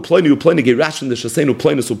of anu pleni upleni geirashnu nishasenu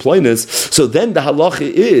plenus uplenus, so then the halacha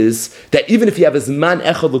is that even if you have a zman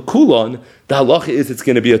echad l'kulon, the halacha is it's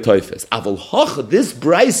going to be a toifus. Aval hacha, this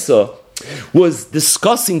brisa, was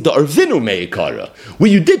discussing the Arvinu Meikara, where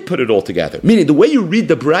you did put it all together. Meaning, the way you read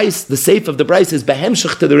the Brais, the Seif of the Brais is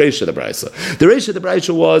behemshach to the Reish of the Brais. The Reish of the Brais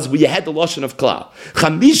was where you had the Lashon of Klal.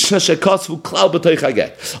 Chamisha shekasvu Klal b'toich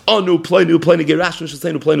haget. Anu pleinu pleinu gerashnu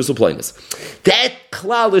shesenu pleinu suppleinus. That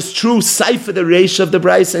Klal is true Seif the Reish of the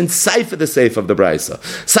Brais and Seif the Seif of the Brais.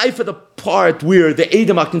 Seif the part where the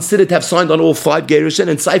Edom are considered to have signed on all 5 Gerushin,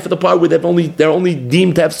 and Seif the part where they're only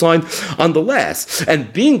deemed to have signed on the last.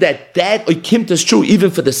 And being that Oikimta is true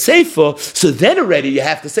even for the Sefer, so then already you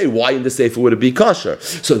have to say, why in the Sefer would it be kosher?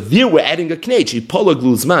 So there we're adding a knech, Ipola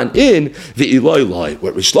Gluzman in the Eloi.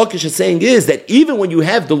 What Rish Lakish is saying is that even when you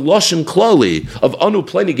have the Lashon Klali of Anu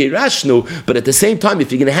Pleni Gerashnu, but at the same time,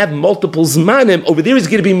 if you're going to have multiple Zmanim, over there is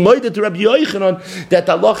going to be Moida to Rabbi Yochanan, that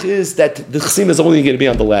the halach is that the Chsim is only going to be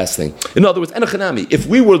on the last thing. In other words, Enochanami, if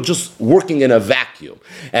we were just working in a vacuum,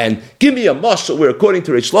 and give me a mashal where according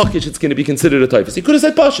to Rish Lakish it's going to be considered a typhus, he could have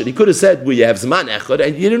said Pashut, he could have said, well, you have Zman Echad,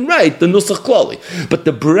 and you didn't write the Nusach Klali. But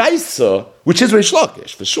the Braisa, which is Rish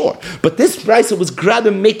Lakish, for sure, but this Braisa was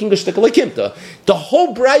Gradim making a shtekal Kimta. The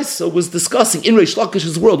whole Braisa was discussing in Rish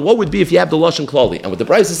Lakish's world, what would be if you have the Lashon Klali? And what the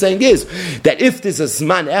Braisa is saying is, that if there's a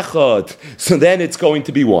Zman Echad, so then it's going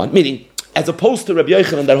to be one. Meaning, as opposed to Rabbi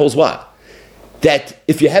Yochanan that holds what? That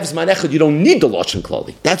if you have Zman Echad, you don't need the Lashon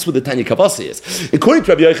Klali. That's what the Tanya Kavasi is. According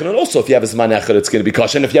to Rabbi Yochanan, also, if you have a Zman Echad, it's going to be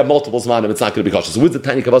kosher, and if you have multiple Zmanim, it's not going to be kosher. So with the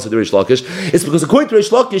Tanya Kavasi to Rish Lakish, it's because according to Rish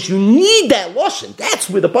Lakish, you need that Lashon. That's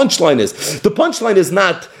where the punchline is. The punchline is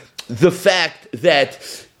not the fact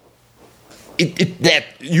that that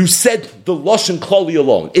you said the Lashon Klali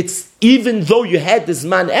alone. It's even though you had this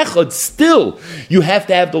man echad, still you have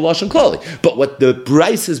to have the Lashon Klali. But what the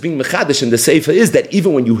Brais is being mechadish in the Sefer is that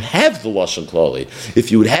even when you have the Lashon Klali,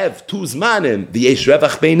 if you would have 2 zmanim, the yesh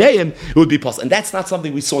revach beineim, it would be possible. And that's not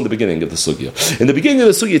something we saw in the beginning of the sugya. In the beginning of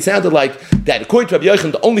the sugya, it sounded like that according to Rabbi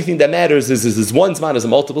Yochanan, the only thing that matters is one zman is a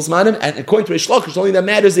multiple zmanim, and according to Rish Lakish, the only thing that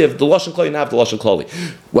matters is if the Lashon Klali and have the Lashon Klali.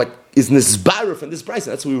 What is nisbarah from this Brais,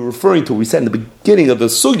 and that's what we were referring to. We said in the beginning of the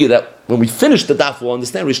sugya that when we finish the daf, we'll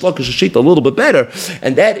understand Rish Lakish's sheet a little bit better,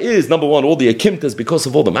 and that is, number one, all the akimtas because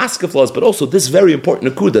of all the maskef laws, but also this very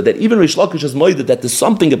important akuda, that even Rish Lakish has moided that there's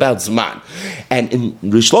something about Zman. And in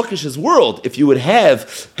Rish Lakish's world, if you would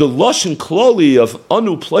have the Lashon Klali of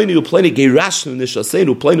Anu Pleni Upleni Geirashnu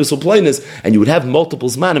Nishasenu Plenus Uplenis, and you would have multiple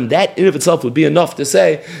Zmanim, that in of itself would be enough to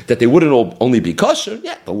say that they wouldn't only be kosher.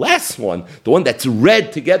 Yeah, the last one, the one that's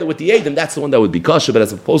read together with the Edom, that's the one that would be kosher, but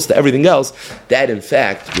as opposed to everything else, that in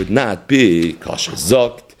fact would not be kosher.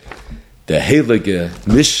 Zogt the Heilige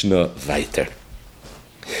Mishnah weiter.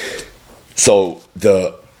 So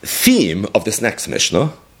the theme of this next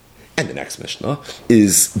Mishnah and the next Mishnah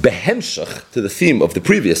is behemshach to the theme of the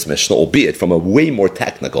previous Mishnah, albeit from a way more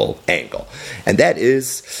technical angle. And that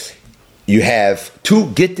is, you have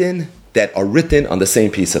 2 Gittin that are written on the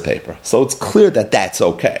same piece of paper. So it's clear that that's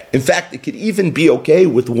okay. In fact, it could even be okay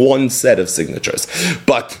with one set of signatures.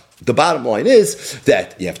 But the bottom line is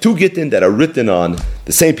that you have 2 Gittin that are written on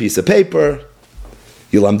the same piece of paper,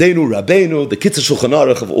 Yilamdenu, Rabbeinu, the Kitzur Shulchan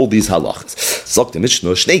Aruch of all these halachas. Sagt the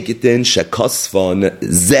Mishnah, Shnei Gittin shekosvan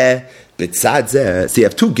zeh b'tzad zeh. So you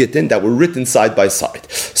have 2 Gittin that were written side by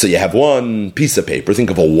side. So you have one piece of paper, think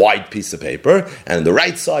of a wide piece of paper, and on the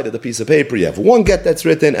right side of the piece of paper you have one get that's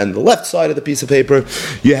written, and on the left side of the piece of paper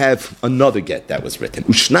you have another get that was written.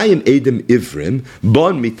 Ushnayim edim ivrim,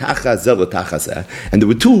 bon mitacha zeh l'tacha zeh. And there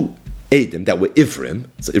were 2 edim that were ivrim,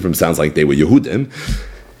 so ivrim sounds like they were Yehudim,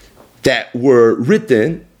 that were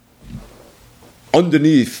written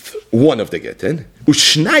underneath one of the Gittin.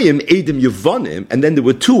 Ushnayim edim Yevonim, and then there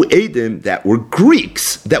were 2 edim that were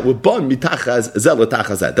Greeks that were bon mitachaz zel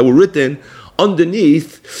tachazat, that were written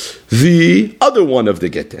underneath the other one of the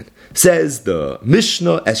Gittin. Says the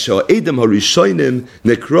Mishnah, Esha edim harishonim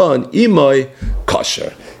nekran imay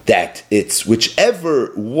kosher, that it's whichever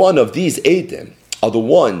one of these edim are the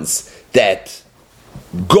ones that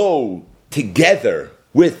go together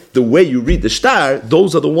with the way you read the star,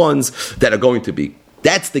 those are the ones that are going to be.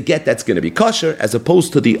 That's the get that's going to be kosher, as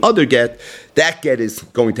opposed to the other get. That get is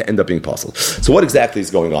going to end up being possible. So what exactly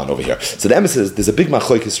is going on over here? So the Emes says there's a big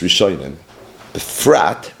machlokes rishonim,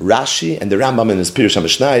 Befrat, Rashi, and the Rambam in his Pirush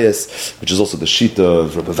HaMishnayos, which is also the Shita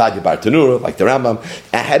of Rabbi Vadia Bar Tanura, like the Rambam.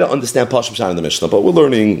 I had to understand Pashim Shan in the Mishnah, but we're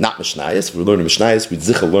learning not Mishnayos, we're learning Mishnayos, we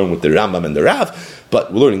zicha learn with the Rambam and the Rav,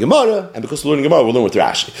 but we're learning Gemara, and because we're learning Gemara, we'll learn with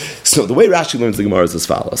Rashi. So the way Rashi learns the Gemara is as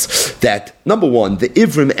follows, that, number one, the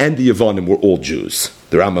Ivrim and the Yevonim were all Jews.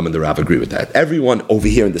 The Rambam and the Rav agree with that. Everyone over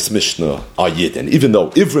here in this Mishnah are Yidden. Even though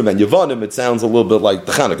Ivrim and Yevonim, it sounds a little bit like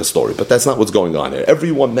the Chanukah story, but that's not what's going on here.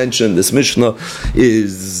 Everyone mentioned this Mishnah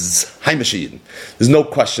is Haimish Yidden. There's no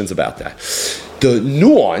questions about that. The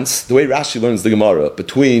nuance, the way Rashi learns the Gemara,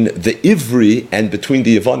 between the Ivri and between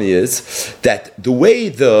the Yavani is that the way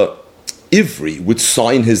the Ivri would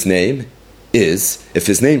sign his name is, if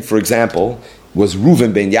his name, for example, was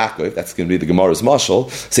Reuven ben Yaakov, that's going to be the Gemara's mashal,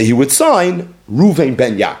 so he would sign Reuven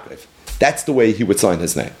ben Yaakov. That's the way he would sign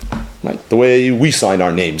his name. Right? The way we sign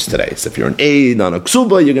our names today. So if you're an Eid on a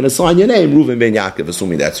Ksuba, you're going to sign your name, Reuven ben Yaakov,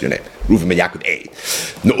 assuming that's your name. Reuven ben Yaakov Eid.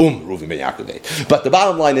 Reuven ben Yaakov Eid. But the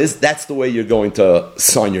bottom line is, that's the way you're going to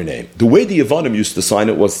sign your name. The way the Yavanim used to sign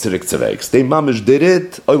it was Tzirik Tziregs. They mamish did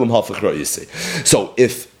it, Olam Hafach Ra'isi. So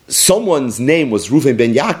if someone's name was Reuven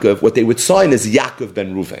ben Yaakov, what they would sign is Yaakov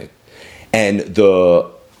ben Reuven. And the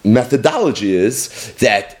methodology is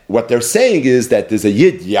that what they're saying is that there's a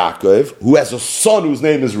Yid Yaakov who has a son whose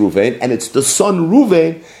name is Reuven, and it's the son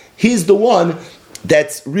Reuven, he's the one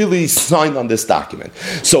that's really signed on this document.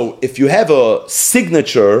 So if you have a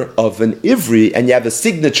signature of an Ivri and you have a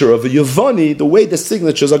signature of a Yavani, the way the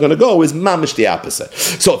signatures are going to go is mamish the opposite.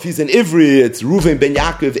 So if he's an Ivri, it's Reuven ben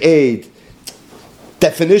Yaakov Eid.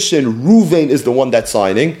 Definition, Reuven is the one that's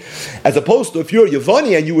signing, as opposed to if you're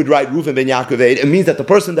Yavani and you would write Reuven ben Yaakov Eid, it means that the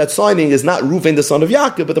person that's signing is not Reuven the son of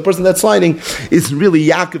Yaakov, but the person that's signing is really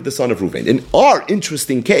Yaakov the son of Reuven. In our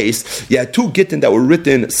interesting case, you had two Gittin that were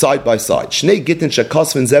written side by side, Shnei Gittin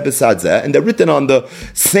shekosven zeh b'tzad zeh, and they're written on the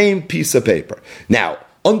same piece of paper. Now,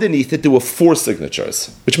 underneath it, there were 4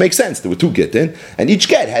 signatures, which makes sense. There were 2 Gittin, and each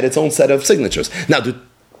get had its own set of signatures. Now, the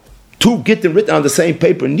 2 Gittin written on the same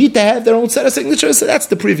paper need to have their own set of signatures, so that's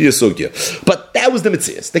the previous sugya. But that was the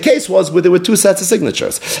Metzias. The case was where there were 2 sets of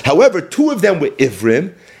signatures. However, 2 of them were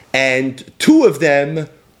Ivrim, and 2 of them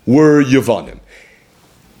were Yavanim.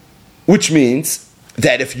 Which means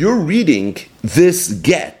that if you're reading this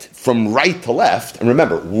get from right to left, and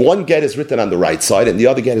remember, one get is written on the right side, and the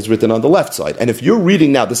other get is written on the left side. And if you're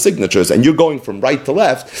reading now the signatures, and you're going from right to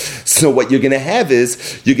left, so what you're going to have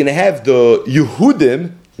is, you're going to have the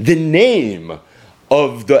Yehudim. The name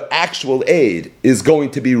of the actual aid is going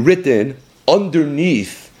to be written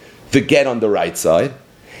underneath the get on the right side,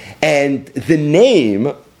 and the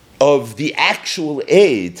name of the actual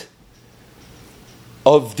aid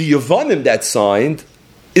of the Yavanim that's signed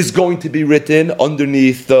is going to be written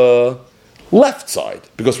underneath the left side.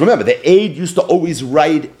 Because remember, the aid used to always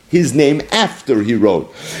write his name after he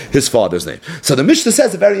wrote his father's name. So the Mishnah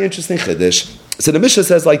says a very interesting chiddush. So the Mishnah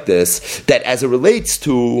says like this, that as it relates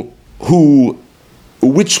to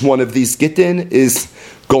which one of these Gittin is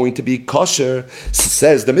going to be kosher,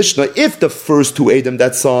 says the Mishnah, if the first 2 Edom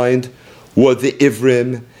that signed were the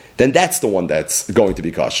Ivrim, then that's the one that's going to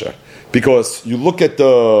be kosher. Because you look at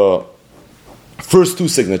the first 2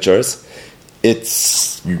 signatures,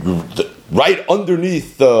 it's right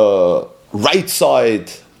underneath the right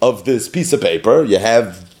side of this piece of paper, you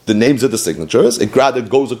have the names of the signatures. It rather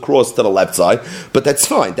goes across to the left side, but that's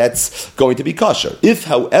fine. That's going to be kosher. If,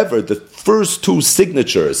 however, the first 2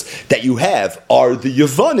 signatures that you have are the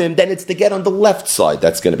Yavanim, then it's the get on the left side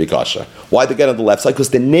that's going to be kosher. Why the get on the left side? Because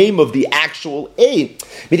the name of the actual aid,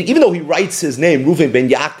 meaning even though he writes his name, Reuven ben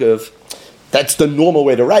Yaakov, that's the normal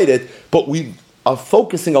way to write it, but we are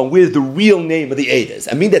focusing on where the real name of the aid is.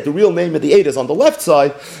 I mean that the real name of the aid is on the left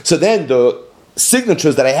side, so then the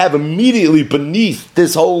signatures that I have immediately beneath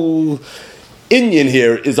this whole Inyan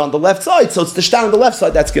here is on the left side, so it's the shtar on the left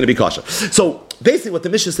side that's going to be kosher. So basically what the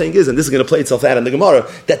Mishnah is saying is, and this is going to play itself out in the Gemara,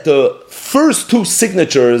 that the first 2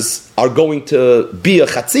 signatures are going to be a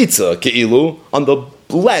chatzitza, ke'ilu, on the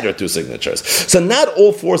latter 2 signatures. So not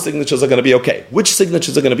all 4 signatures are going to be okay. Which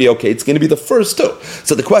signatures are going to be okay? It's going to be the first 2.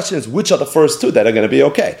 So the question is, which are the first 2 that are going to be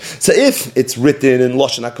okay? So if it's written in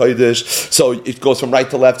Lashon HaKodesh, so it goes from right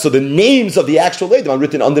to left, so the names of the actual Eidim are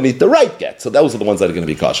written underneath the right get. So those are the ones that are going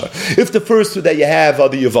to be kosher. If the first 2 that you have are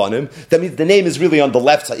the Yavanim, that means the name is really on the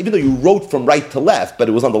left side. Even though you wrote from right to left, but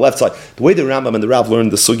it was on the left side. The way the Rambam and the Rav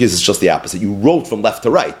learned the Sugyas is just the opposite. You wrote from left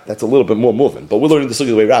to right. That's a little bit more moving. But we're learning the Sugyas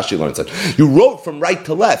the way Rashi learns it. You wrote from right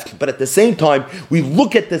to left, but at the same time, we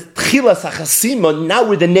look at the Tchilas HaChasima, not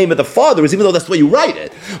where the name of the father is, even though that's the way you write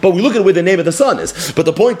it, but we look at where the name of the son is. But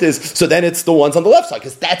the point is, so then it's the ones on the left side,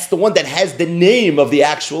 because that's the one that has the name of the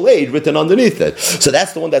actual aid written underneath it. So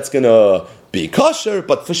that's the one that's going to be kosher,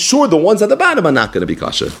 but for sure the ones at the bottom are not going to be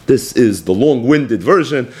kosher. This is the long-winded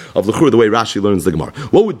version of the way Rashi learns the Gemara.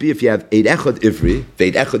 What would be if you have Eid Echad Ivri,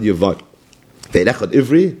 Eid Echad Yavan, Ve'ed echad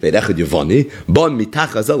ivri, ve'ed echad yavani, bon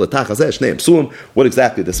mitach hazeh l'tach hazeh, shnei psulim. What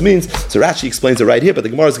exactly this means? So Rashi explains it right here, but the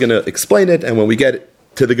Gemara is going to explain it, and when we get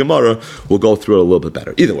to the Gemara, we'll go through it a little bit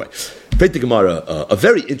better. Either way, the Gemara, a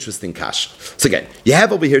very interesting kash. So again, you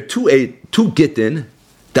have over here two Gittin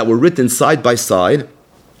that were written side by side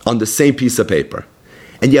on the same piece of paper,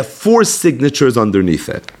 and you have 4 signatures underneath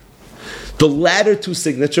it. The latter two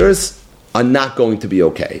signatures are not going to be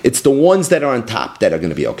okay. It's the ones that are on top that are going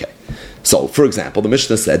to be okay. So, for example, the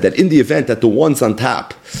Mishnah said that in the event that the ones on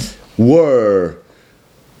top were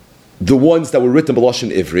the ones that were written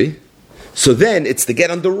b'lashon ivri, so then it's the get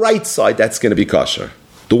on the right side that's going to be kosher.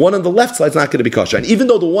 The one on the left side is not going to be kosher. And even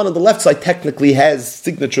though the one on the left side technically has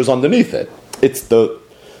signatures underneath it, it's the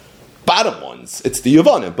bottom ones, it's the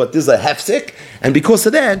Yavanim, but there's a hefsek, and because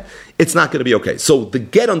of that, it's not going to be okay. So the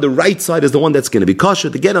get on the right side is the one that's going to be kosher,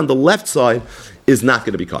 the get on the left side is not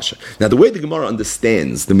going to be kosher. Now the way the Gemara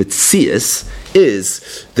understands the Metzias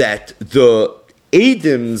is that the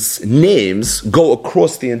Adim's names go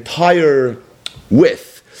across the entire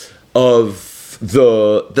width of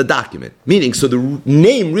the document. Meaning, so the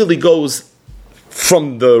name really goes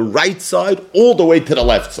from the right side all the way to the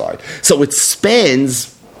left side. So it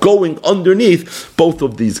spans going underneath both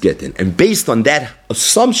of these Gittin. And based on that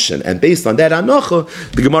assumption, and based on that anocha,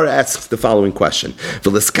 the Gemara asks the following question.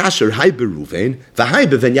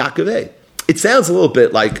 It sounds a little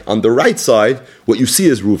bit like on the right side, what you see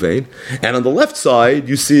is Ruvain, and on the left side,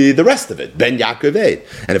 you see the rest of it, Ben Yaakov Eid.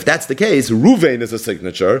 And if that's the case, Ruvain is a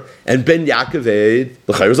signature, and Ben Yaakov Eid,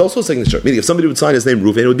 the Chayr is also a signature. Meaning, if somebody would sign his name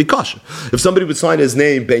Ruvain, it would be kosher. If somebody would sign his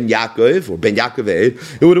name Ben Yaakov, or Ben Yaakov Eid,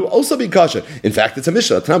 it would also be kosher. In fact, it's a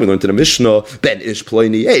Mishnah. Now we go into the Mishnah, Ben Ish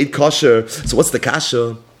Ploini Eid, kosher. So what's the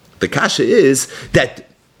kasha? The kasha is that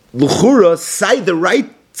L'chura, side the right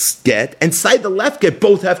get and side the left get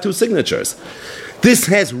both have two signatures. This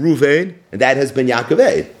has Ruvain and that has Ben Yaakov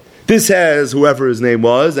Eid. This has whoever his name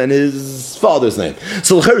was and his father's name.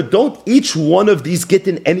 So don't each one of these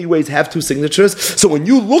Gittin anyways have two signatures? So when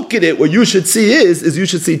you look at it, what you should see is you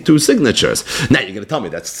should see two signatures. Now you're going to tell me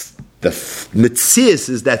that's the Metzias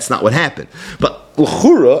is that's not what happened. But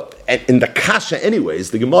L'chura, and in the Kasha anyways,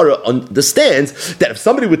 the Gemara understands that if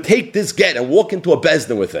somebody would take this get and walk into a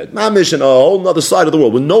Bezdin with it, mamish in a whole other side of the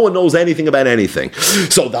world, where no one knows anything about anything.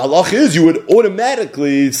 So the halach is, you would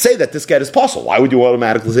automatically say that this get is possible. Why would you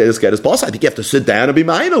automatically say this get is possible? I think you have to sit down and be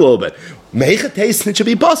mine a little bit. Meicha taste it should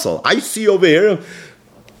be possible. I see over here,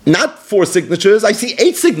 not 4 signatures, I see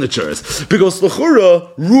 8 signatures. Because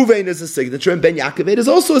L'chura, Ruvain is a signature and Ben Yaakov Eid is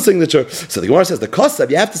also a signature. So the Gemara says the Kosav,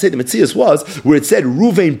 you have to say the Metzias was, where it said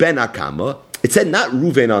Ruvain Ben Akama, it said not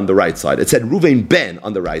Ruvain on the right side, it said Ruvain Ben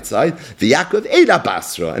on the right side, the Yaakov Eid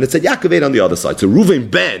Abasra, and it said Yaakov Eid on the other side. So Ruvain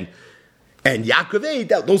Ben and Yaakov Eid,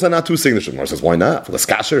 those are not two signatures. Gemara says, why not? Let's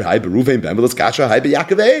kasher, hi Ruvain Ben, let's kasher, hi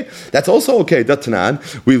Yaakov Eid. That's also okay.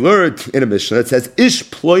 Datanan, we learned in a Mishnah that says Ish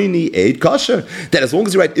Ploini Eid kasher. That as long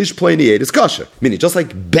as you write Ish Ploini Eid is kasher. Meaning, just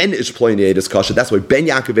like Ben Ish Ploini Eid is kasher, that's why Ben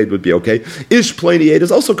Yaakov Eid would be okay. Ish Ploini Eid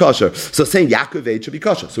is also kasher. So saying Yaakov Eid should be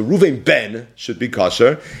kasher. So Ruvain Ben should be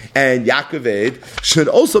kasher, and Yaakov Eid should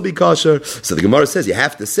also be kasher. So the Gemara says you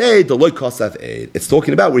have to say the loy kosav Eid. It's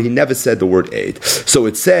talking about where he never said the word Eid. So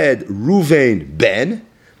it said Ruvain Ben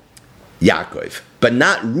Yaakov, but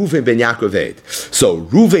not Ruvain Ben Yaakov Eid. So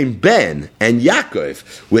Ruvain Ben and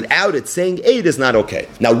Yaakov without it saying Eid is not okay.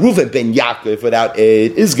 Now Ruvain Ben Yaakov without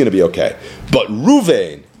Eid is going to be okay, but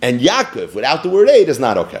Ruvain and Yaakov without the word Eid is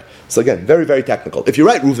not okay. So again, very, very technical. If you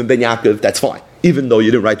write Ruvain Ben Yaakov, that's fine, even though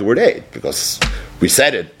you didn't write the word Eid, because we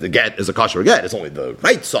said it, the get is a kosher get. It's only the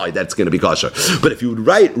right side that's going to be kosher. But if you would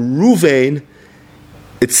write Ruvain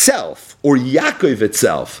itself or Yaakov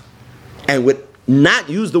itself, and would not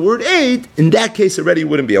use the word Eid, in that case already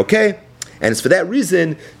wouldn't be okay. And it's for that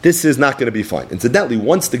reason, this is not going to be fine. Incidentally,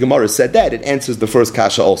 once the Gemara said that, it answers the first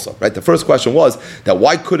kasha also. Right? The first question was that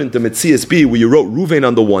why couldn't the Metzias be where you wrote Ruvain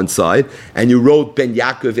on the one side and you wrote Ben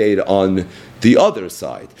Yaakov Eid on the other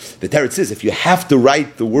side? The Teretz says if you have to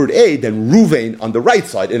write the word Eid, then Ruvain on the right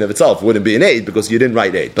side in of itself wouldn't be an Eid because you didn't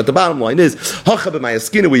write Eid. But the bottom line is Hacha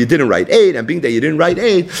b'mayaskina where you didn't write Eid, and being that you didn't write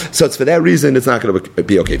Eid, so it's for that reason it's not going to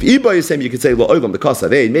be okay. If Iba is saying you could say Lo Olam the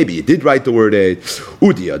Kosav Eid, maybe you did write the word Eid.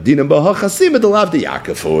 Udia dinam b'hachasim edelav de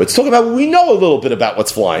Yaakov. It's talking about we know a little bit about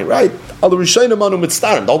what's flying, right? Al Rishayim Manu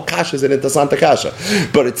Mitztarim. Don't kashas it into Santa Kasha,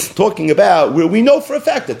 but it's talking about where we know for a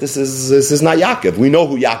fact that this is not Yaakov. We know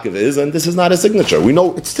who Yaakov is, and this is not a signature. We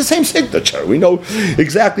know it's the same signature. We know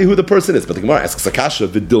exactly who the person is. But the Gemara asks Akasha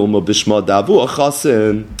v'dilma b'shma davu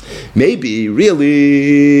achasim. Maybe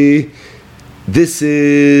really this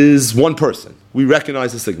is one person. We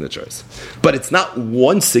recognize the signatures, but it's not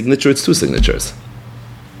one signature. It's two signatures.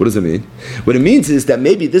 What does it mean? What it means is that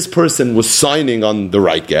maybe this person was signing on the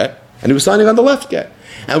right get and he was signing on the left get.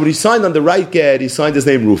 And when he signed on the right get, he signed his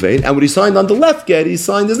name Ruvain. And when he signed on the left get, he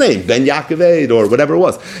signed his name Ben Yaakov Eid or whatever it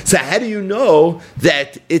was. So how do you know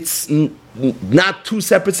that it's not two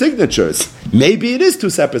separate signatures? Maybe it is two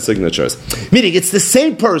separate signatures. Meaning it's the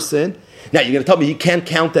same person. Now you're going to tell me he can't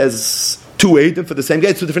count as two Eidim for the same get,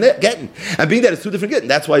 it's two different Gittin. And being that it's two different Gittin,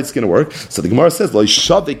 that's why it's going to work. So the Gemara says, Lo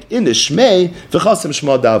Shavik inish mei v'chasim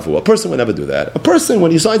shma davu. A person would never do that. A person,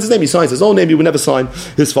 when he signs his name, he signs his own name, he would never sign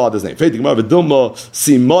his father's name.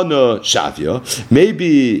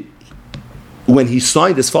 Maybe when he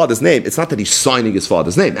signed his father's name, it's not that he's signing his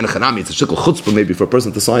father's name. And it's a shikul chutzpah maybe for a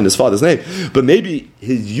person to sign his father's name, but maybe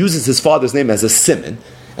he uses his father's name as a siman.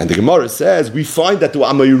 And the Gemara says, we find that the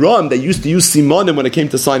Amoiram, they used to use Simonim when it came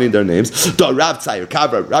to signing their names. The Rav Tzair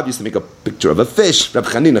Kavra, Rav used to make a picture of a fish. Rav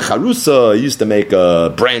Chanina Charusa used to make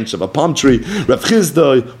a branch of a palm tree. Rav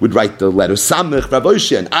Chizda would write the letter Samech. Rav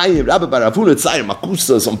Oshia and Ayim, Rabbi Baravuna, Tzair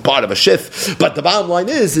Makusa, some part of a shif. But the bottom line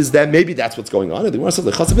is that maybe that's what's going on. And the Gemara says,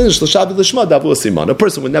 a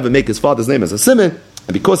person would never make his father's name as a simon.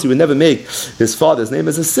 And because he would never make his father's name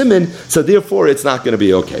as a siman, so therefore it's not going to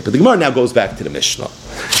be okay. But the Gemara now goes back to the Mishnah.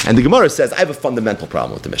 And the Gemara says, I have a fundamental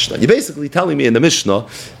problem with the Mishnah. You're basically telling me in the Mishnah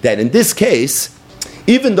that in this case,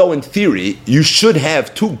 even though in theory you should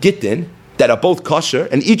have two Gittin that are both kosher,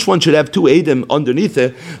 and each one should have two Eidim underneath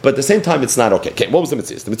it, but at the same time it's not okay. Okay, what was the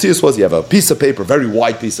Metzias? The Metzias was you have a piece of paper, very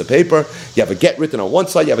wide piece of paper, you have a get written on one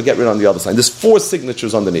side, you have a get written on the other side. There's 4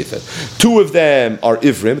 signatures underneath it. 2 of them are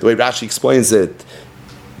Ivrim, the way Rashi explains it.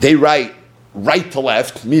 They write right to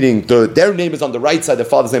left, meaning their name is on the right side, their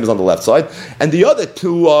father's name is on the left side, and the other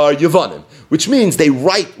 2 are Yevanim, which means they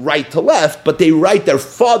write right to left, but they write their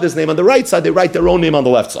father's name on the right side, they write their own name on the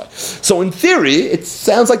left side. So in theory, it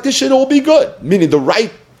sounds like this should all be good, meaning the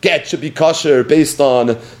right get should be kosher based on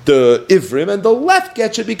the Ivrim, and the left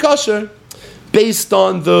get should be kosher based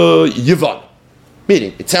on the Yevanim.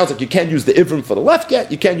 Meaning, it sounds like you can't use the Ivrim for the left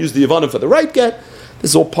get, you can't use the Yevanim for the right get.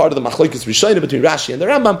 This is all part of the machlokes Rishonim between Rashi and the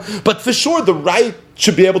Rambam. But for sure, the right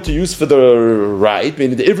should be able to use for the right,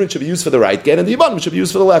 meaning the Ivrin should be used for the right get, and the Yevanim should be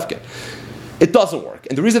used for the left get. It doesn't work.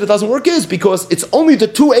 And the reason it doesn't work is because it's only the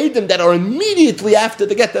 2 Eidim that are immediately after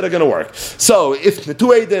the get that are going to work. So if the 2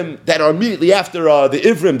 Eidim that are immediately after the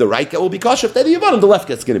Ivrim, the right get will be kosher, if they're the Yevanim, the left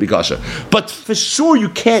get's going to be kosher. But for sure, you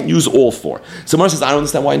can't use all 4. So Mar says, I don't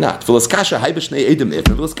understand why not.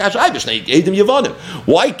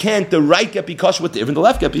 Why can't the right get be kosher with the Ivrim, the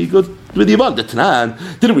left get be good with the Yevanim? The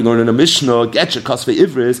Tanan, didn't we learn in a Mishnah, get your kos for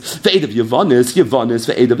Ivris, for Eid of Yevanis,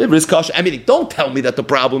 for Eid of Ivris, kosher? I mean, don't tell me that the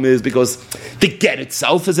problem is because the get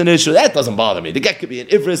itself is an issue. That doesn't bother me. The get could be an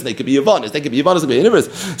Ivris, and they could be Yevanis. They could be Yevanis, they could be an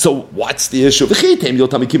Ivris. So what's the issue? You'll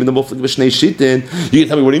tell me keeping the muflik v'shnei shitin. You can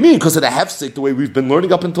tell me what do you mean? Because of the hefsek, the way we've been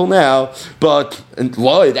learning up until now. But and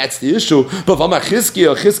why? That's the issue. But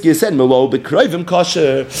Chizkiya said Melo b'kroivim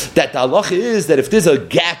kosher. That the halacha is that if there's a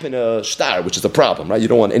gap in a shtar, which is a problem, right? You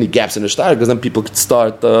don't want any gaps in a shtar because then people could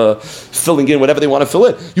start filling in whatever they want to fill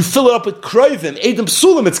in. You fill it up with kroivim, edim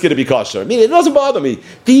psulim, it's going to be kosher. I mean, it doesn't bother me.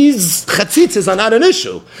 These chatzitzes are not an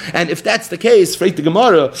issue. And if that's the case, for the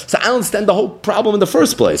Gemara, so I don't understand the whole problem in the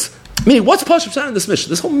first place. I mean, what's Pashup in this Mishnah?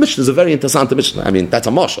 This whole Mishnah is a very interessant Mishnah. I mean, that's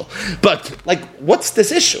a marshal. But, what's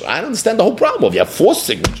this issue? I don't understand the whole problem. If you have 4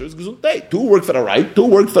 signatures, 2 work for the right, 2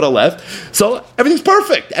 work for the left, so everything's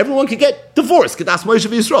perfect. Everyone can get divorced. Kedas Moshe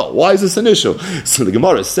Yisrael. Why is this an issue? So the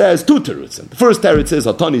Gemara says 2 terutzim. The first teretz is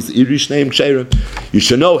Hatani Zeiri Shneim Ksherim. You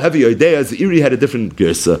should know, heavy idea, Zeiri had a different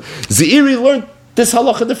gersa. Zeiri learned this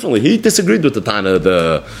halacha differently. He disagreed with the Tana,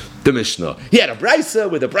 the Mishnah. He had a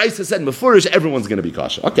brisa where the brisa said mefurish everyone's going to be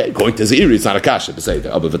kosher. Okay, going to Zeiri, it's not a kasha. But say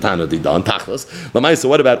the Abba Vatana di dan tachlas. Lamaisa,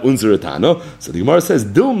 what about unzer Tana? So the Gemara says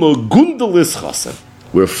dilma gundalis chasen.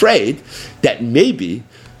 We're afraid that maybe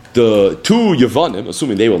the 2 Yevanim,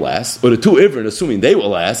 assuming they will last, or the 2 Ivrin, assuming they will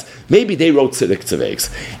last, maybe they wrote Tzedek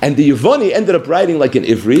Tzaveiks. And the Yevani ended up writing like an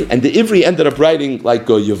Ivri, and the Ivri ended up writing like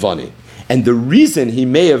a Yevani. And the reason he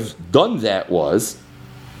may have done that was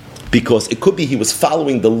because it could be he was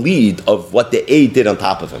following the lead of what the A did on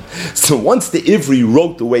top of him. So once the Ivri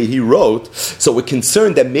wrote the way he wrote, so we're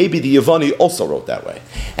concerned that maybe the Yevani also wrote that way.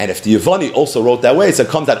 And if the Yevani also wrote that way, so it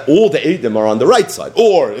comes that all the Eidim are on the right side.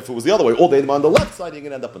 Or if it was the other way, all the Eidim are on the left side, you're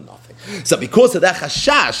going to end up with nothing. So because of that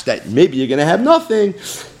chashash, that maybe you're going to have nothing,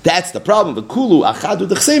 that's the problem. The kulu achadu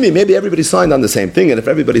d'chsemi. Maybe everybody signed on the same thing, and if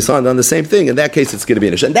everybody signed on the same thing, in that case, it's going to be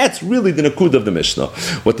an issue. And that's really the nakud of the Mishnah.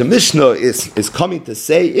 What the Mishnah is coming to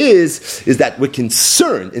say is that we're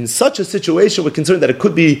concerned in such a situation. We're concerned that it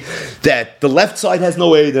could be that the left side has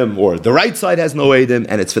no edim or the right side has no edim,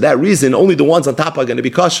 and it's for that reason only the ones on top are going to be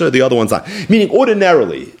kosher, the other ones aren't. Meaning,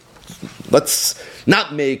 ordinarily, let's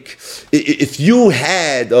not make, if you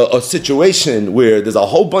had a situation where there's a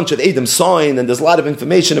whole bunch of Edom signed and there's a lot of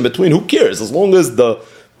information in between, who cares? As long as the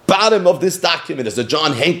bottom of this document is a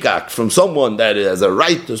John Hancock from someone that has a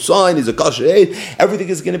right to sign, he's a kosher aid, everything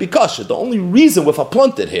is going to be kosher. The only reason with a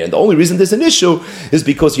planted here, and the only reason there's an issue, is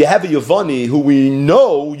because you have a Yavani who we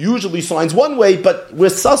know usually signs one way, but we're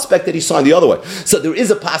suspect that he signed the other way. So there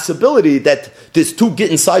is a possibility that there's two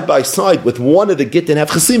Gittin side by side, with one of the Gittin have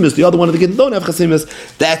chasimus, the other one of the Gittin don't have chasimus.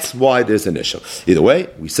 That's why there's an issue. Either way,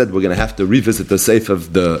 we said we're going to have to revisit the seif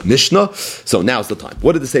of the Mishnah, so now's the time.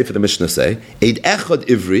 What did the seif of the Mishnah say? Eid echad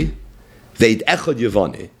ivri, veid echad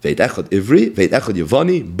yavani. Veid echad ivri, veid echad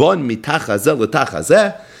yavani, bon mitachazeh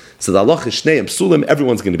letachazeh. So the halach is shnei psulim,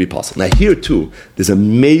 everyone's going to be possible. Now here too, there's a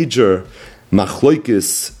major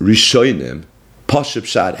machloikis rishonim, Pashib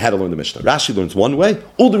Shad, how to learn the Mishnah. Rashi learns one way,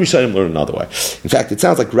 all the Rishonim learn another way. In fact, it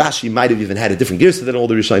sounds like Rashi might have even had a different gear than all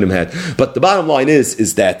the Rishonim had. But the bottom line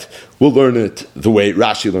is that we'll learn it the way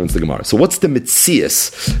Rashi learns the Gemara. So what's the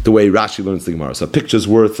mitzias, the way Rashi learns the Gemara? So a picture's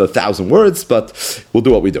worth 1,000 words, but we'll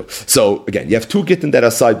do what we do. So again, you have two Gittin that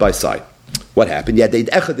are side by side. What happened? You had Eid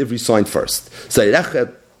Echad Ivri signed first. So Eid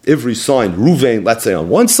Echad Ivri signed Ruvain, let's say on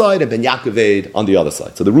one side, and Ben Yaakov on the other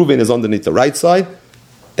side. So the Ruvain is underneath the right side,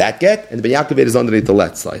 that get, and the Ben Yaakov is underneath the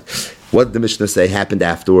left side. What did the Mishnah say happened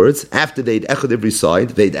afterwards? After the Eid Echad every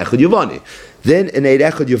side, the Eid Echad Yavani. Then an Eid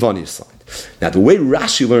Echad Yavani side. Now the way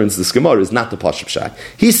Rashi learns this Gemara is not the Pashab Shah.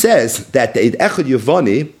 He says that the Eid Echad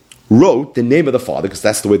Yavani wrote the name of the father, because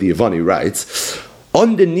that's the way the Yavani writes,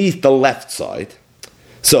 underneath the left side.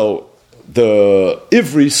 So the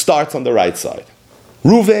Ivri starts on the right side.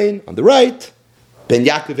 Ruvain on the right, Ben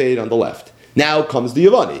Yaakov on the left. Now comes the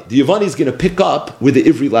Yavani. The Yavani is going to pick up where the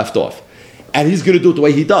Ivri left off. And he's going to do it the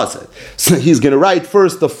way he does it. So he's going to write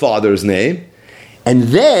first the father's name, and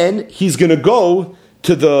then he's going to go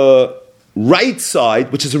to the right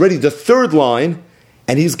side, which is already the third line,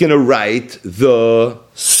 and he's going to write the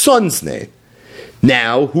son's name.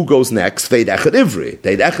 Now, who goes next? Veid Echad Ivri.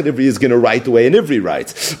 Veid Echad Ivri is going to write the way an Ivri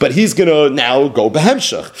writes. But he's going to now go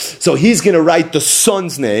Behemshach. So he's going to write the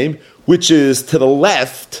son's name, which is to the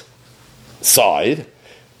left side,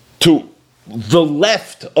 to the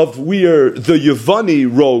left of where the Yavani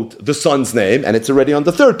wrote the son's name, and it's already on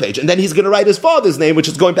the third page. And then he's going to write his father's name, which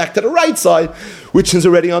is going back to the right side, which is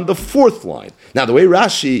already on the fourth line. Now, the way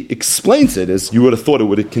Rashi explains it is, you would have thought it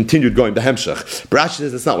would have continued going to Hemshech. But Rashi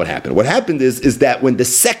says that's not what happened. What happened is that when the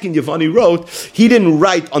second Yavani wrote, he didn't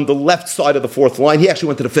write on the left side of the fourth line, he actually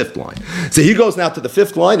went to the fifth line. So he goes now to the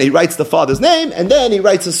fifth line, and he writes the father's name, and then he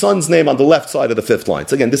writes his son's name on the left side of the fifth line.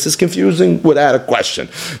 So again, this is confusing without a question.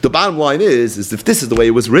 The bottom line is if this is the way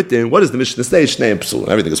it was written, what does the Mishnah say? Shnei Psul.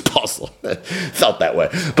 Everything is possible. Felt that way.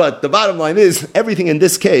 But the bottom line is, everything in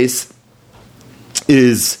this case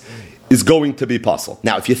is going to be possible.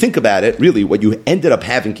 Now, if you think about it, really what you ended up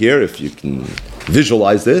having here, if you can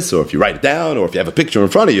visualize this, or if you write it down, or if you have a picture in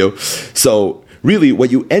front of you, so really what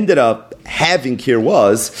you ended up having here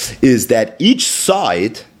is that each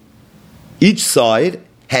side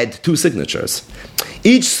had two signatures.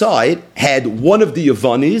 Each side had one of the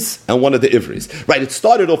Yavanis and one of the Ivris. Right, it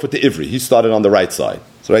started off with the Ivri. He started on the right side.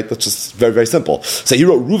 So right, that's just very, very simple. So he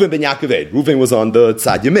wrote Reuven ben Yaakov. Reuven was on the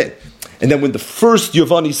Tzad Yamin. And then when the first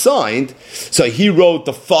Yavani signed, so he wrote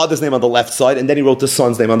the father's name on the left side, and then he wrote the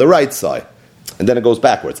son's name on the right side. And then it goes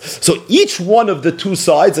backwards. So each one of the two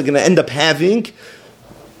sides are going to end up having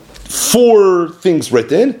four things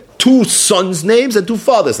written, two sons' names and two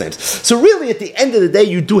fathers' names. So really, at the end of the day,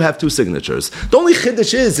 you do have two signatures. The only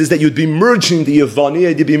chiddush is that you'd be merging the Yavani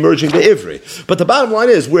and you'd be merging the Ivri. But the bottom line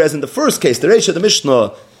is, whereas in the first case, the Reish of the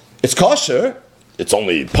Mishnah, it's kosher, it's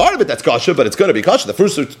only part of it that's kosher, but it's going to be kosher. The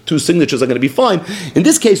first two signatures are going to be fine. In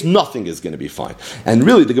this case, nothing is going to be fine. And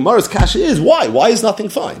really, the Gemara's kasha is, why? Why is nothing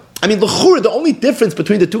fine? I mean, the only difference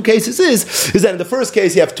between the two cases is that in the first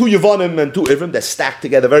case, you have two Yavanim and two Ivrim that stacked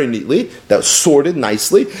together very neatly, that are sorted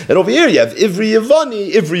nicely. And over here, you have Ivri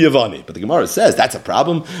Yavani. But the Gemara says, that's a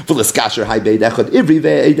problem. In fact,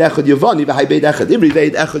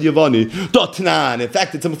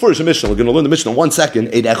 it's a Mefurish Mishnah. We're going to learn the Mishnah in 1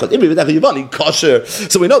 second. Kosher.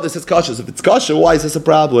 So we know this is kosher. So if it's kosher, why is this a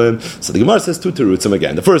problem? So the Gemara says two terutzim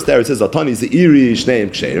again. The first there it says, Atani Zeiri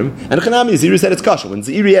Shneim Ksherim. And the Chanami Zeiri said it's kosher. When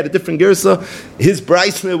Zeiri had a different gersa, his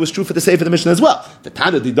Braisma was true for the Sefer of the Mishnah as well. The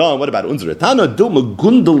Tana Didan, what about Unzer? Tana Duma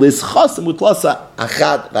Gundalis Chasam Utlasa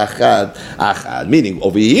Achad Achad Achad. Meaning,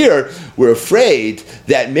 over here, we're afraid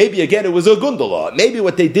that maybe again it was a Gundala. Maybe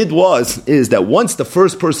what they did is that once the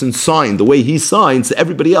first person signed the way he signs,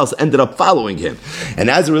 everybody else ended up following him. And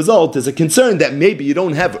as a result, there's a concern that maybe you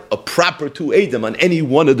don't have a proper two Eidim on any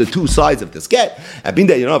one of the two sides of this get. And being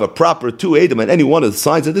that you don't have a proper two Eidim on any one of the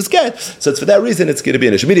sides of this get, so it's for that reason it's going to be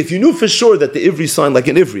an issue. if you knew for sure that the Ivri signed like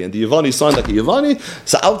an Ivri and the Yavani signed like a Yavani,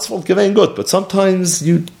 so outsfalt gewein good. But sometimes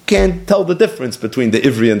you can't tell the difference between the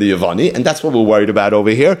Ivri and the Yavani, and that's what we're worried about over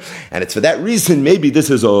here. And it's for that reason, maybe this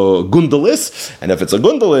is a gundalis, and if it's a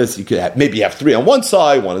gundalis, you could maybe have 3 on one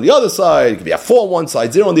side, 1 on the other side, you could have 4 on one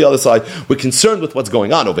side, 0 on the other side. We're concerned with what's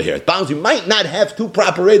going on over here. It bounds, you might not have 2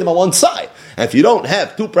 proper Eidim on one side. And if you don't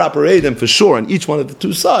have 2 proper Eidim for sure on each one of the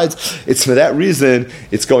 2 sides, it's for that reason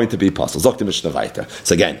it's going to be possible. Zok the Mishnah weiter.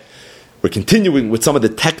 So again, we're continuing with some of the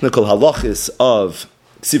technical halachis of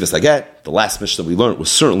Ksivas Haget. The last Mishnah we learned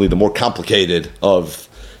was certainly the more complicated of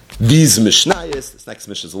these Mishnayos. This next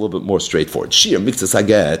Mishnah is a little bit more straightforward. Shir Mitzvahs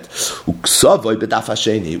Haget Uksavoi B'daf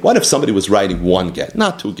Hasheni. What if somebody was writing 1 get,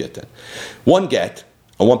 not 2 gittin? 1 get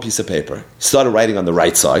on 1 piece of paper. He started writing on the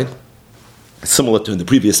right side, similar to in the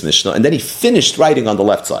previous Mishnah, and then he finished writing on the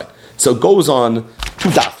left side. So it goes on 2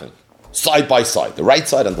 dafin, side by side, the right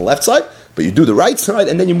side and the left side, but you do the right side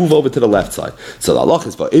and then you move over to the left side. So the halach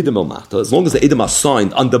is for Eidim el Mata, as long as the Eidim are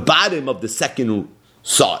signed on the bottom of the second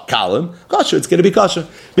column, kosher, it's going to be kosher. I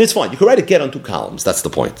mean, it's fine. You can write a get on 2 columns. That's the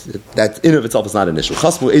point. That in of itself is not an issue.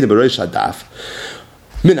 Chasmu Eidim b'reish hadaf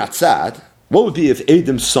min atzad. What would be if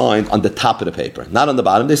Eidim signed on the top of the paper? Not on the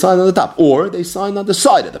bottom, they signed on the top. Or they signed on the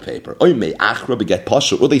side of the paper. Or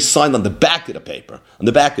they signed on the back of the paper. On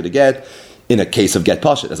the back of the get, in a case of get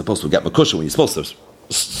pashut, as opposed to get makusha, when you're supposed to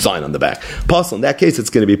sign on the back. Puzzle, in that case, it's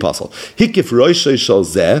going to be puzzle. Hikif roishay shal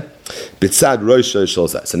zeh, bitzad roishay shal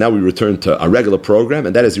zeh. So now we return to our regular program,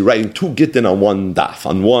 and that is you're writing 2 gittin on 1 daf,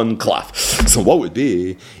 on 1 klaf. So what would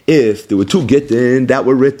be if there were 2 gittin that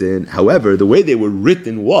were written, however, the way they were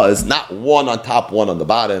written was not 1 on top, 1 on the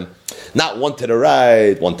bottom, not 1 to the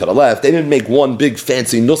right, 1 to the left. They didn't make 1 big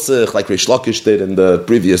fancy nusach like Reish Lakish did in the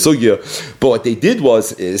previous sugya. But what they did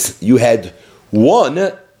is you had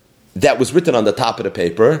 1 that was written on the top of the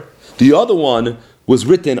paper, the other one was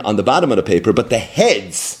written on the bottom of the paper, but the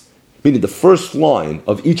heads, meaning the first line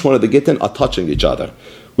of each one of the gittin, are touching each other,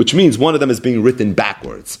 which means one of them is being written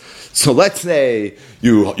backwards. So let's say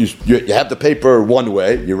you have the paper one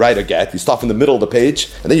way, you write a get, you start from the middle of the page,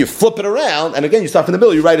 and then you flip it around, and again you start from the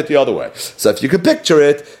middle, you write it the other way. So if you could picture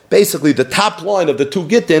it, basically the top line of the 2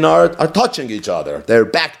 gittin are touching each other. They're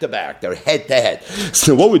back to back, they're head to head.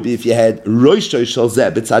 So what would be if you had Rosh Shal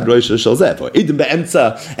Zeh, Bitzad Rosh Shal Zeh, or Eidim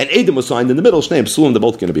Be'emtza, and Eidim was signed in the middle, Shneim Psulim, they're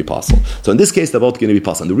both going to be possible. So in this case, they're both going to be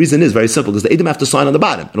possible. And the reason is very simple, because the Eidim have to sign on the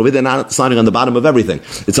bottom. And over there, they're not signing on the bottom of everything.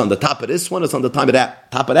 It's on the top of this one, it's on the top of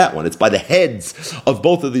that one. It's by the heads of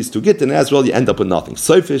both of these 2 gittin, and as well, you end up with nothing.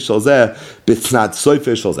 Soifish Shal Zeh, Bitzad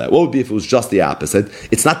Soifish Shal Zeh. What would be if it was just the opposite?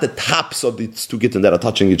 It's not the tops of these 2 gittin that are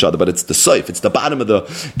touching each other, but it's the soif, it's the bottom of the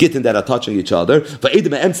gittin that are touching each other. The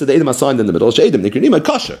Eidim are signed in the middle.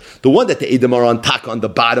 The one that the Eidim are on tak on the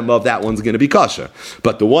bottom of, that one's going to be kosher.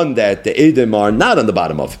 But the one that the Eidim are not on the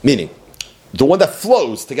bottom of, meaning the one that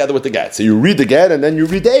flows together with the get. So you read the get and then you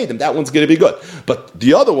read the Eidim. That one's going to be good. But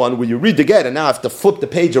the other one, where you read the get and now I have to flip the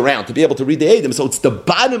page around to be able to read the Eidim, so it's the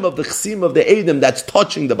bottom of the chsim of the Eidim that's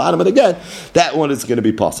touching the bottom of the get, that one is going to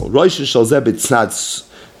be possible. Rosh Shal Zeh b'tznad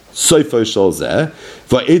Soifo Shal Zeh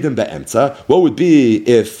for Eidim be'emtza. What would be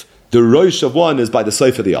if the Rosh of one is by the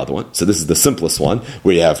Soif of the other one? So this is the simplest one,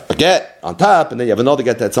 where you have a get on top, and then you have another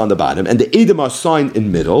get that's on the bottom, and the Eidim are signed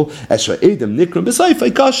in middle. Esra Eidim nikram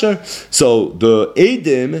b'Soifei kasher. So the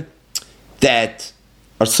Eidim that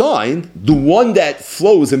are signed, the one that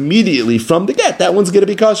flows immediately from the get, that one's going to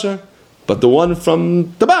be kasher. But the one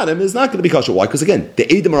from the bottom is not going to be kosher. Why? Because again, the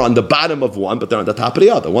Eidim are on the bottom of one, but they're on the top of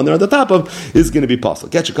the other. One they're on the top of is going to be possible.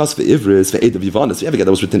 Get your cost for Ivris, for Eid of Yivanis. You ever get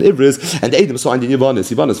that was written Ivris, and the Eidim signed in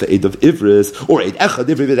Yivanis. Yivanis for Eid of Ivris, or Eid Echad,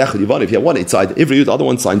 Ivri, Echad, Yivani. If you have one Eid side Ivri, the other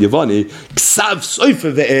one signed Yivani. Ksav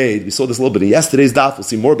Soifer ve'Eid. We saw this a little bit in yesterday's daf. We'll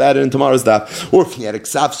see more about it in tomorrow's daf. Or if you had a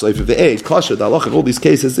Ksav Soifer ve'Eid, kosher. The halach in all these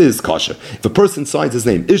cases is kosher. If a person signs his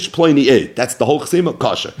name, Ish Ploini Eid, that's the whole chesima,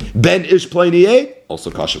 kosher. Ben Ish Ploini Eid, also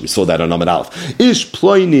kosher. We saw that on Amud Aleph. Ish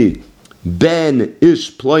Ploini, Ben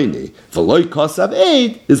Ish Ploini, V'loi Kosav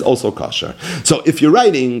Eid is also kosher. So if you're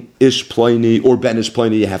writing Ish Ploini or Ben Ish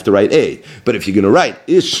Ploini, you have to write Eid. But if you're going to write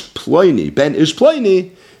Ish Ploini, Ben Ish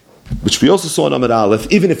Ploini, which we also saw in Amud Aleph,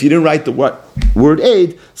 even if you didn't write the word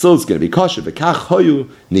Eid, so it's going to be kosher. V'kach hoyu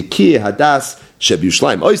Nikiya Hadas Sheb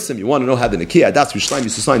Yushlaim Oisim. You want to know how the Nikiya Hadas Yushlaim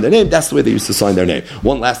used to sign their name? That's the way they used to sign their name.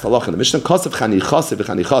 One last halach in the Mishnah: Kosav Chanichase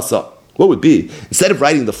v'Chanichasa. What would be, instead of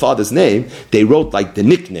writing the father's name, they wrote like the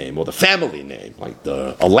nickname or the family name, like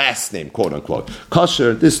a last name, quote unquote.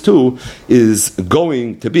 Kosher, this too is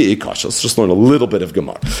going to be kosher. Let's just learn a little bit of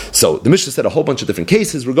Gemara. So the Mishnah said a whole bunch of different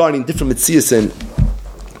cases regarding different mitzias and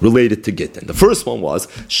related to Gittin. The first one was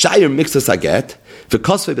Shayir Mixas Aget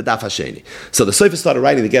v'Kosvei B'Daf Hasheni. So the Sofer started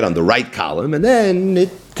writing the get on the right column, and then it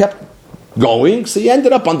kept going, so he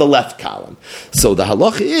ended up on the left column. So the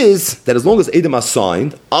halacha is that as long as Edom are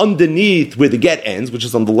signed underneath where the get ends, which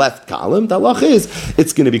is on the left column, the halacha is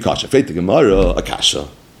it's going to be kasha. Freit the Gemara, a kasha.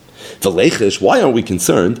 Why aren't we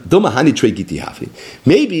concerned?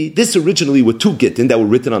 Maybe this originally were two Gittin that were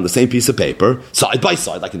written on the same piece of paper, side by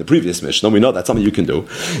side, like in the previous Mishnah. We know that's something you can do.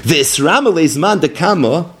 And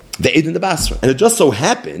it just so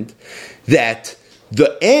happened that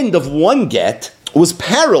the end of one get was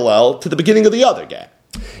parallel to the beginning of the other get.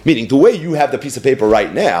 Meaning, the way you have the piece of paper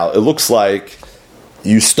right now, it looks like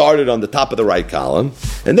you started on the top of the right column,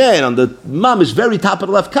 and then on the mamish very top of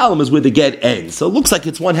the left column is where the get ends. So it looks like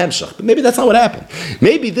it's one hemshach, but maybe that's not what happened.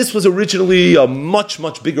 Maybe this was originally a much,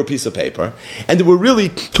 much bigger piece of paper, and there were really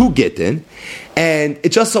two Gittin, and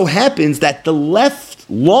it just so happens that the left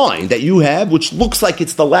line that you have, which looks like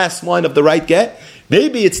it's the last line of the right get,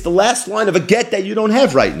 maybe it's the last line of a get that you don't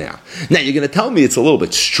have right now. Now, you're going to tell me it's a little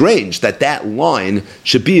bit strange that line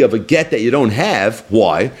should be of a get that you don't have.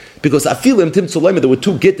 Why? Because I feel in Tim Sulema there were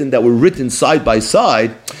two Gittin that were written side by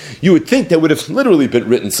side. You would think they would have literally been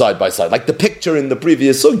written side by side, like the picture in the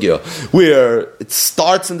previous sugya, where it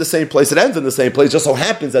starts in the same place, it ends in the same place. Just so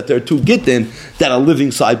happens that there are two Gittin that are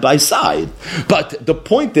living side by side. But the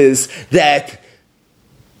point is that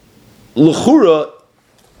l'chura,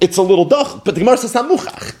 it's a little doch, but the Gemara says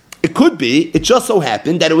muchach. It could be, it just so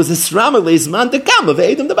happened that it was a Srama Leizman Dekam of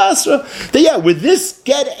Edom the Basra. That where this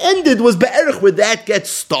get ended was Be'erich, where that get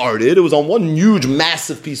started. It was on one huge,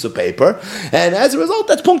 massive piece of paper. And as a result,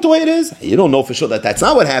 that's punked the way it is. You don't know for sure that that's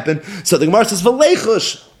not what happened. So the Gemara says,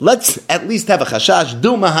 V'leichush. Let's at least have a chashash.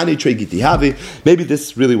 Du mahani trei gitihavi. Maybe this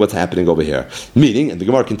is really what's happening over here. Meaning, and the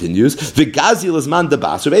Gemara continues, V'gazil is man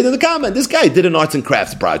debas. Edom the Kam. And this guy did an arts and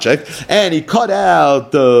crafts project, and he cut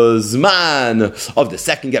out the zman of the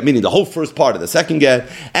second get, meaning the whole first part of the second get,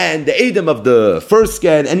 and the Edom of the first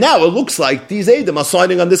get, and now it looks like these Edom are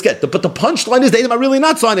signing on this get. But the punchline is the Edom are really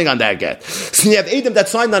not signing on that get. So you have Edom that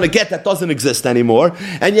signed on a get that doesn't exist anymore,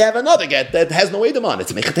 and you have another get that has no Edom on it.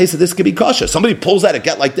 So mechatesa, this could be kosher. Somebody pulls out a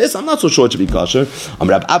get like this, I'm not so sure it should be kosher.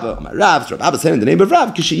 Rab Abba said in the name of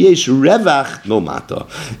Rav, Kishiyesh Revach no mata.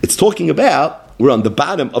 It's talking about where on the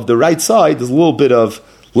bottom of the right side there's a little bit of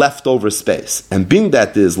leftover space. And being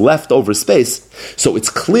that there's leftover space, so it's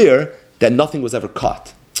clear that nothing was ever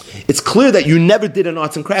cut. It's clear that you never did an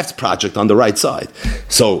arts and crafts project on the right side.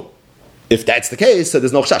 So if that's the case, so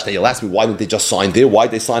there's no chash. Now you'll ask me, why didn't they just sign there? Why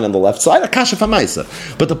did they sign on the left side? Akasha famaisa.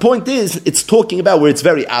 But the point is, it's talking about where it's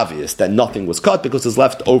very obvious that nothing was cut because there's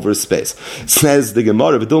leftover space. Says the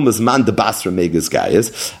Gemara, V'dulmas man de basra megas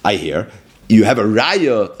gayas. I hear you have a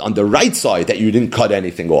raya on the right side that you didn't cut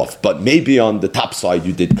anything off, but maybe on the top side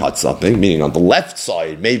you did cut something, meaning on the left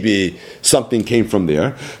side, maybe something came from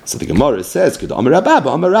there. So the Gemara says, didn't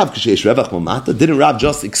Rav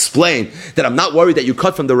just explain that I'm not worried that you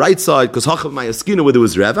cut from the right side because hachav my askina where there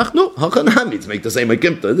was revach? No, hachanami, to make the same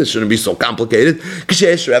agimta. This shouldn't be so complicated.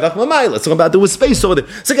 Let's talk about there was space over there.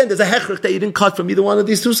 So again, there's a hechrich that you didn't cut from either one of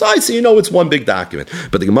these two sides, so you know it's one big document.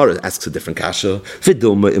 But the Gemara asks a different kasha.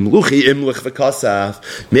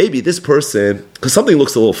 Maybe this person, because something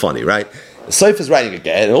looks a little funny, right? The Seif is writing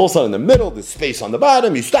again, and all of a sudden in the middle, there's space on the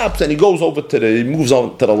bottom, he stops and he moves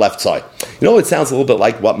on to the left side. You know, it sounds a little bit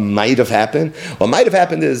like what might have happened. What might have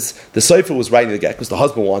happened is the Seif was writing the get because the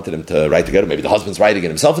husband wanted him to write together, maybe the husband's writing it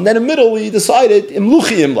himself, and then in the middle he decided,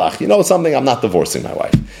 imluchi imlach, you know something, I'm not divorcing my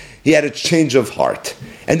wife. He had a change of heart.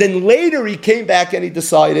 And then later he came back and he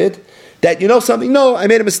decided that, you know something, no, I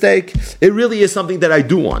made a mistake. It really is something that I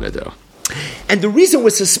do want to do. And the reason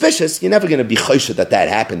we're suspicious, you're never going to be choshed that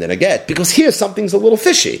happened in a get, because here something's a little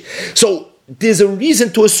fishy. So there's a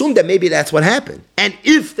reason to assume that maybe that's what happened. And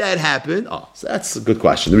if that happened, so that's a good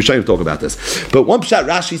question. The Rishonim talk about this. But one pshat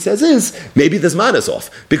Rashi says is, maybe the zman is off.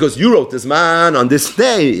 Because you wrote the zman on this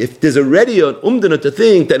day. If there's already an umdana to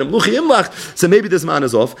think that imluchi imlach, so maybe the zman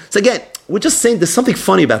is off. So again, we're just saying there's something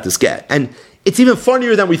funny about this get. And it's even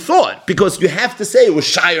funnier than we thought, because you have to say it was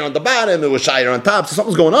shire on the bottom, it was shire on top, so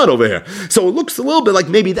something's going on over here. So it looks a little bit like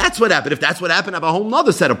maybe that's what happened. If that's what happened, I have a whole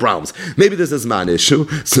other set of problems. Maybe there's a zman issue.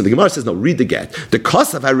 So the Gemara says, no, read the get. The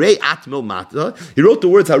kos of harei at mil mata, he wrote the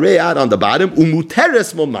words harei at on the bottom,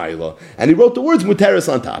 umuteres mil maila, and he wrote the words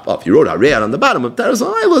muteres on top. If you wrote harei at on the bottom, muteres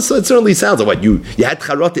on maila, so it certainly sounds like what you had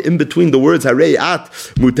charata in between the words harei at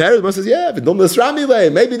muteres. The Gemara says, yeah,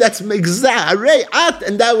 maybe that's exact harei at,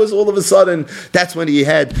 and that was all of a sudden. That's when he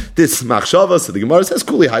had this machshava. So the Gemara says,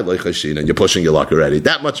 "Kuli hay loichashin," and you're pushing your luck already.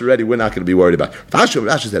 That much already, we're not going to be worried about.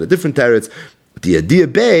 Rashi had a different teretz.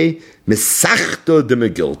 Diadia Bay, Mesachta de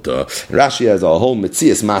Megilta. Rashi has a whole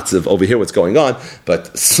Metzias matziv over here what's going on,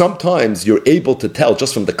 but sometimes you're able to tell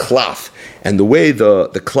just from the cloth and the way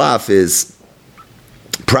the cloth is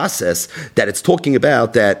processed that it's talking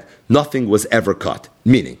about that nothing was ever cut.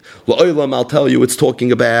 Meaning, La'olam, I'll tell you, it's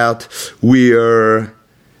talking about where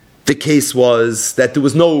the case was that there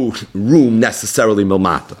was no room necessarily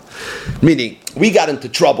milmata. Meaning, we got into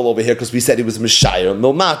trouble over here because we said he was Meshayir.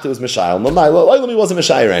 Milmata was Meshayir. La'olam, he wasn't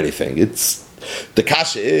Meshayir or anything. The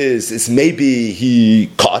kasha is maybe he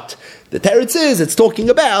cut. The teretz is, it's talking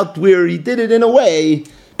about where he did it in a way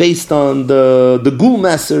based on the gul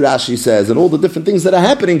maser, Rashi says, and all the different things that are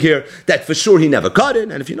happening here, that for sure he never cut it,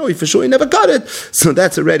 and if you know for sure he never cut it, so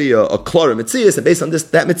that's already a klara metzias, and based on that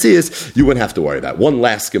metzias, you wouldn't have to worry about. One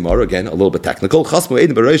last gemara, again, a little bit technical, chasmu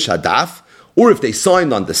edim b'rosh hadaf, or if they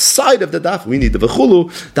signed on the side of the daf, we need the v'chulu,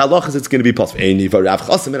 the halach is it's going to be possible.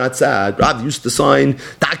 Rav used to sign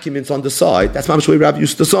documents on the side, that's mamash way Rav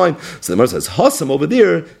used to sign. So the Gemara says, hasam over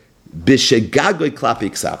there,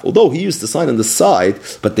 although he used to sign on the side,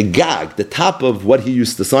 but the gag, the top of what he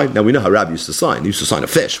used to sign, now we know how Rab used to sign. He used to sign a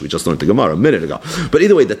fish. We just learned the Gemara a minute ago. But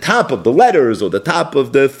either way, the top of the letters or the top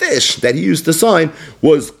of the fish that he used to sign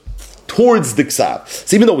was towards the ksav.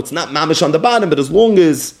 So even though it's not mamish on the bottom, but as long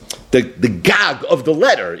as the gag of the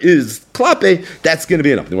letter is klape, that's going to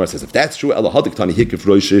be enough. The Gemara says, if that's true, right,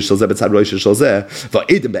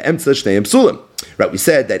 we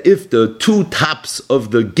said that if the two tops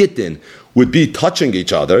of the Gittin would be touching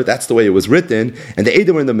each other, that's the way it was written, and the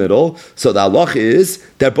Eidim were in the middle, so the halach is,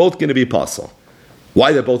 they're both going to be pasul.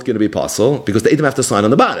 Why they're both going to be pasul? Because the Eidim have to sign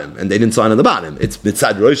on the bottom, and they didn't sign on the bottom. It's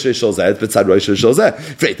mitzad rosh shel zeh, it's mitzad rosh shel zeh.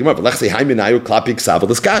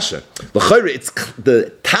 It's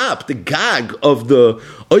the top, the gag of the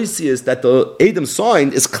oisius that the Eidim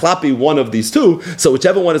signed is klapi one of these two, so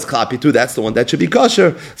whichever one is klapi two, that's the one that should be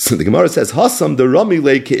kosher. So the Gemara says, Hasam the Rami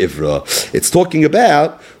le ke'ivra. It's talking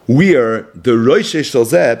about where the Rosh Shel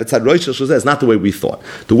but Rosh Shel is not the way we thought.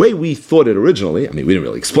 The way we thought it originally, I mean, we didn't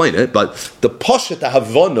really explain it, but the Poshet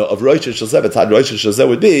Havana of Rosh Shel but Rosh Shel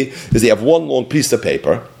would be, is they have one long piece of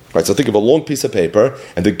paper, right? So think of a long piece of paper,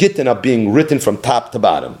 and the Gittin are being written from top to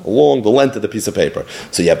bottom, along the length of the piece of paper.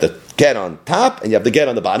 So you have the get on top, and you have the get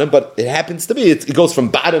on the bottom, but it happens to be, it goes from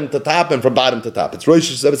bottom to top and from bottom to top. It's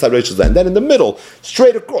Rosh Hashanah, and then in the middle,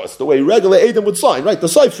 straight across, the way regular Edom would sign, right? The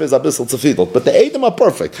Sefer is Abyssal Tzafidl, but the Edom are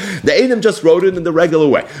perfect. The Edom just wrote it in the regular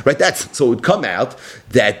way, right? So it would come out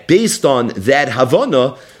that based on that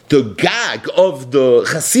Havana, the gag of the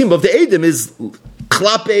Chasim of the Edom is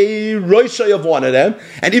klape roishay of one of them,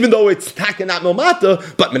 and even though it's taka not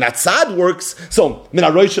milmata, but minat sad works, so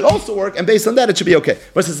minat roish should also work, and based on that it should be okay.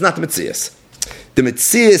 Versus it's not the mitzias. The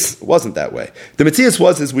mitzias wasn't that way. The mitzias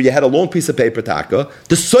was where you had a long piece of paper taka.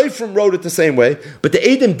 The Soifrim wrote it the same way, but the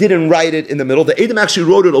Edom didn't write it in the middle. The Edom actually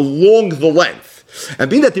wrote it along the length. And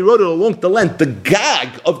being that they wrote it along the length, the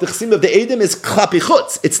gag of the chsim of the Edom is klapi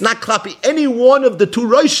chutz. It's not klapi any one of the two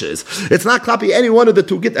roishes. It's not klapi any one of the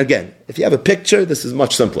two git. Again, if you have a picture, this is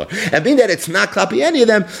much simpler. And being that it's not klapi any of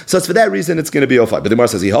them, so it's for that reason it's going to be all fine. But the Gemara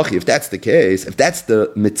says, if that's the case, if that's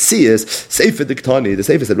the mitzias, sefer diktani, the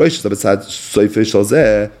sefer said roishes of tzad sefer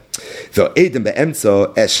shalzeh. So Edom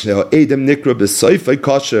be'emtza eshno Edom nikra b'soifei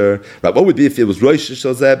kosher. Right? What would be if it was roishes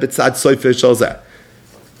shalzeh b'tzad soifei shalzeh?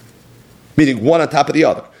 Meaning one on top of the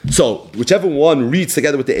other. So whichever one reads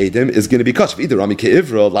together with the Edom is going to be kosher. Either Rami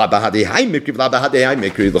Ke'ivra, La Bahadei Hai Mikri, La Bahadei Hai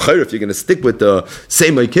Mikri. If you're going to stick with the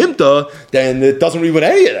same Kimta, then it doesn't read with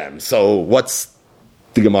any of them. So what's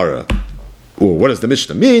the Gemara? Or what does the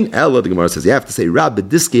Mishnah mean? Ella, the Gemara says, you have to say Rab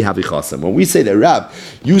b'diski havichasam. When we say that Rab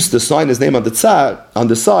used to sign his name on the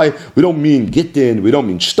side, we don't mean Gittin, we don't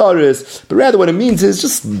mean Shtaris, but rather what it means is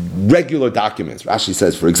just regular documents. Rashi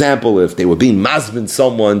says, for example, if they were being mazmin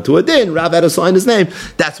someone to a din, Rab had to sign his name,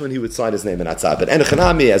 that's when he would sign his name in Atzah. But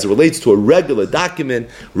Enechanami, as it relates to a regular document,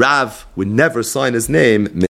 Rav would never sign his name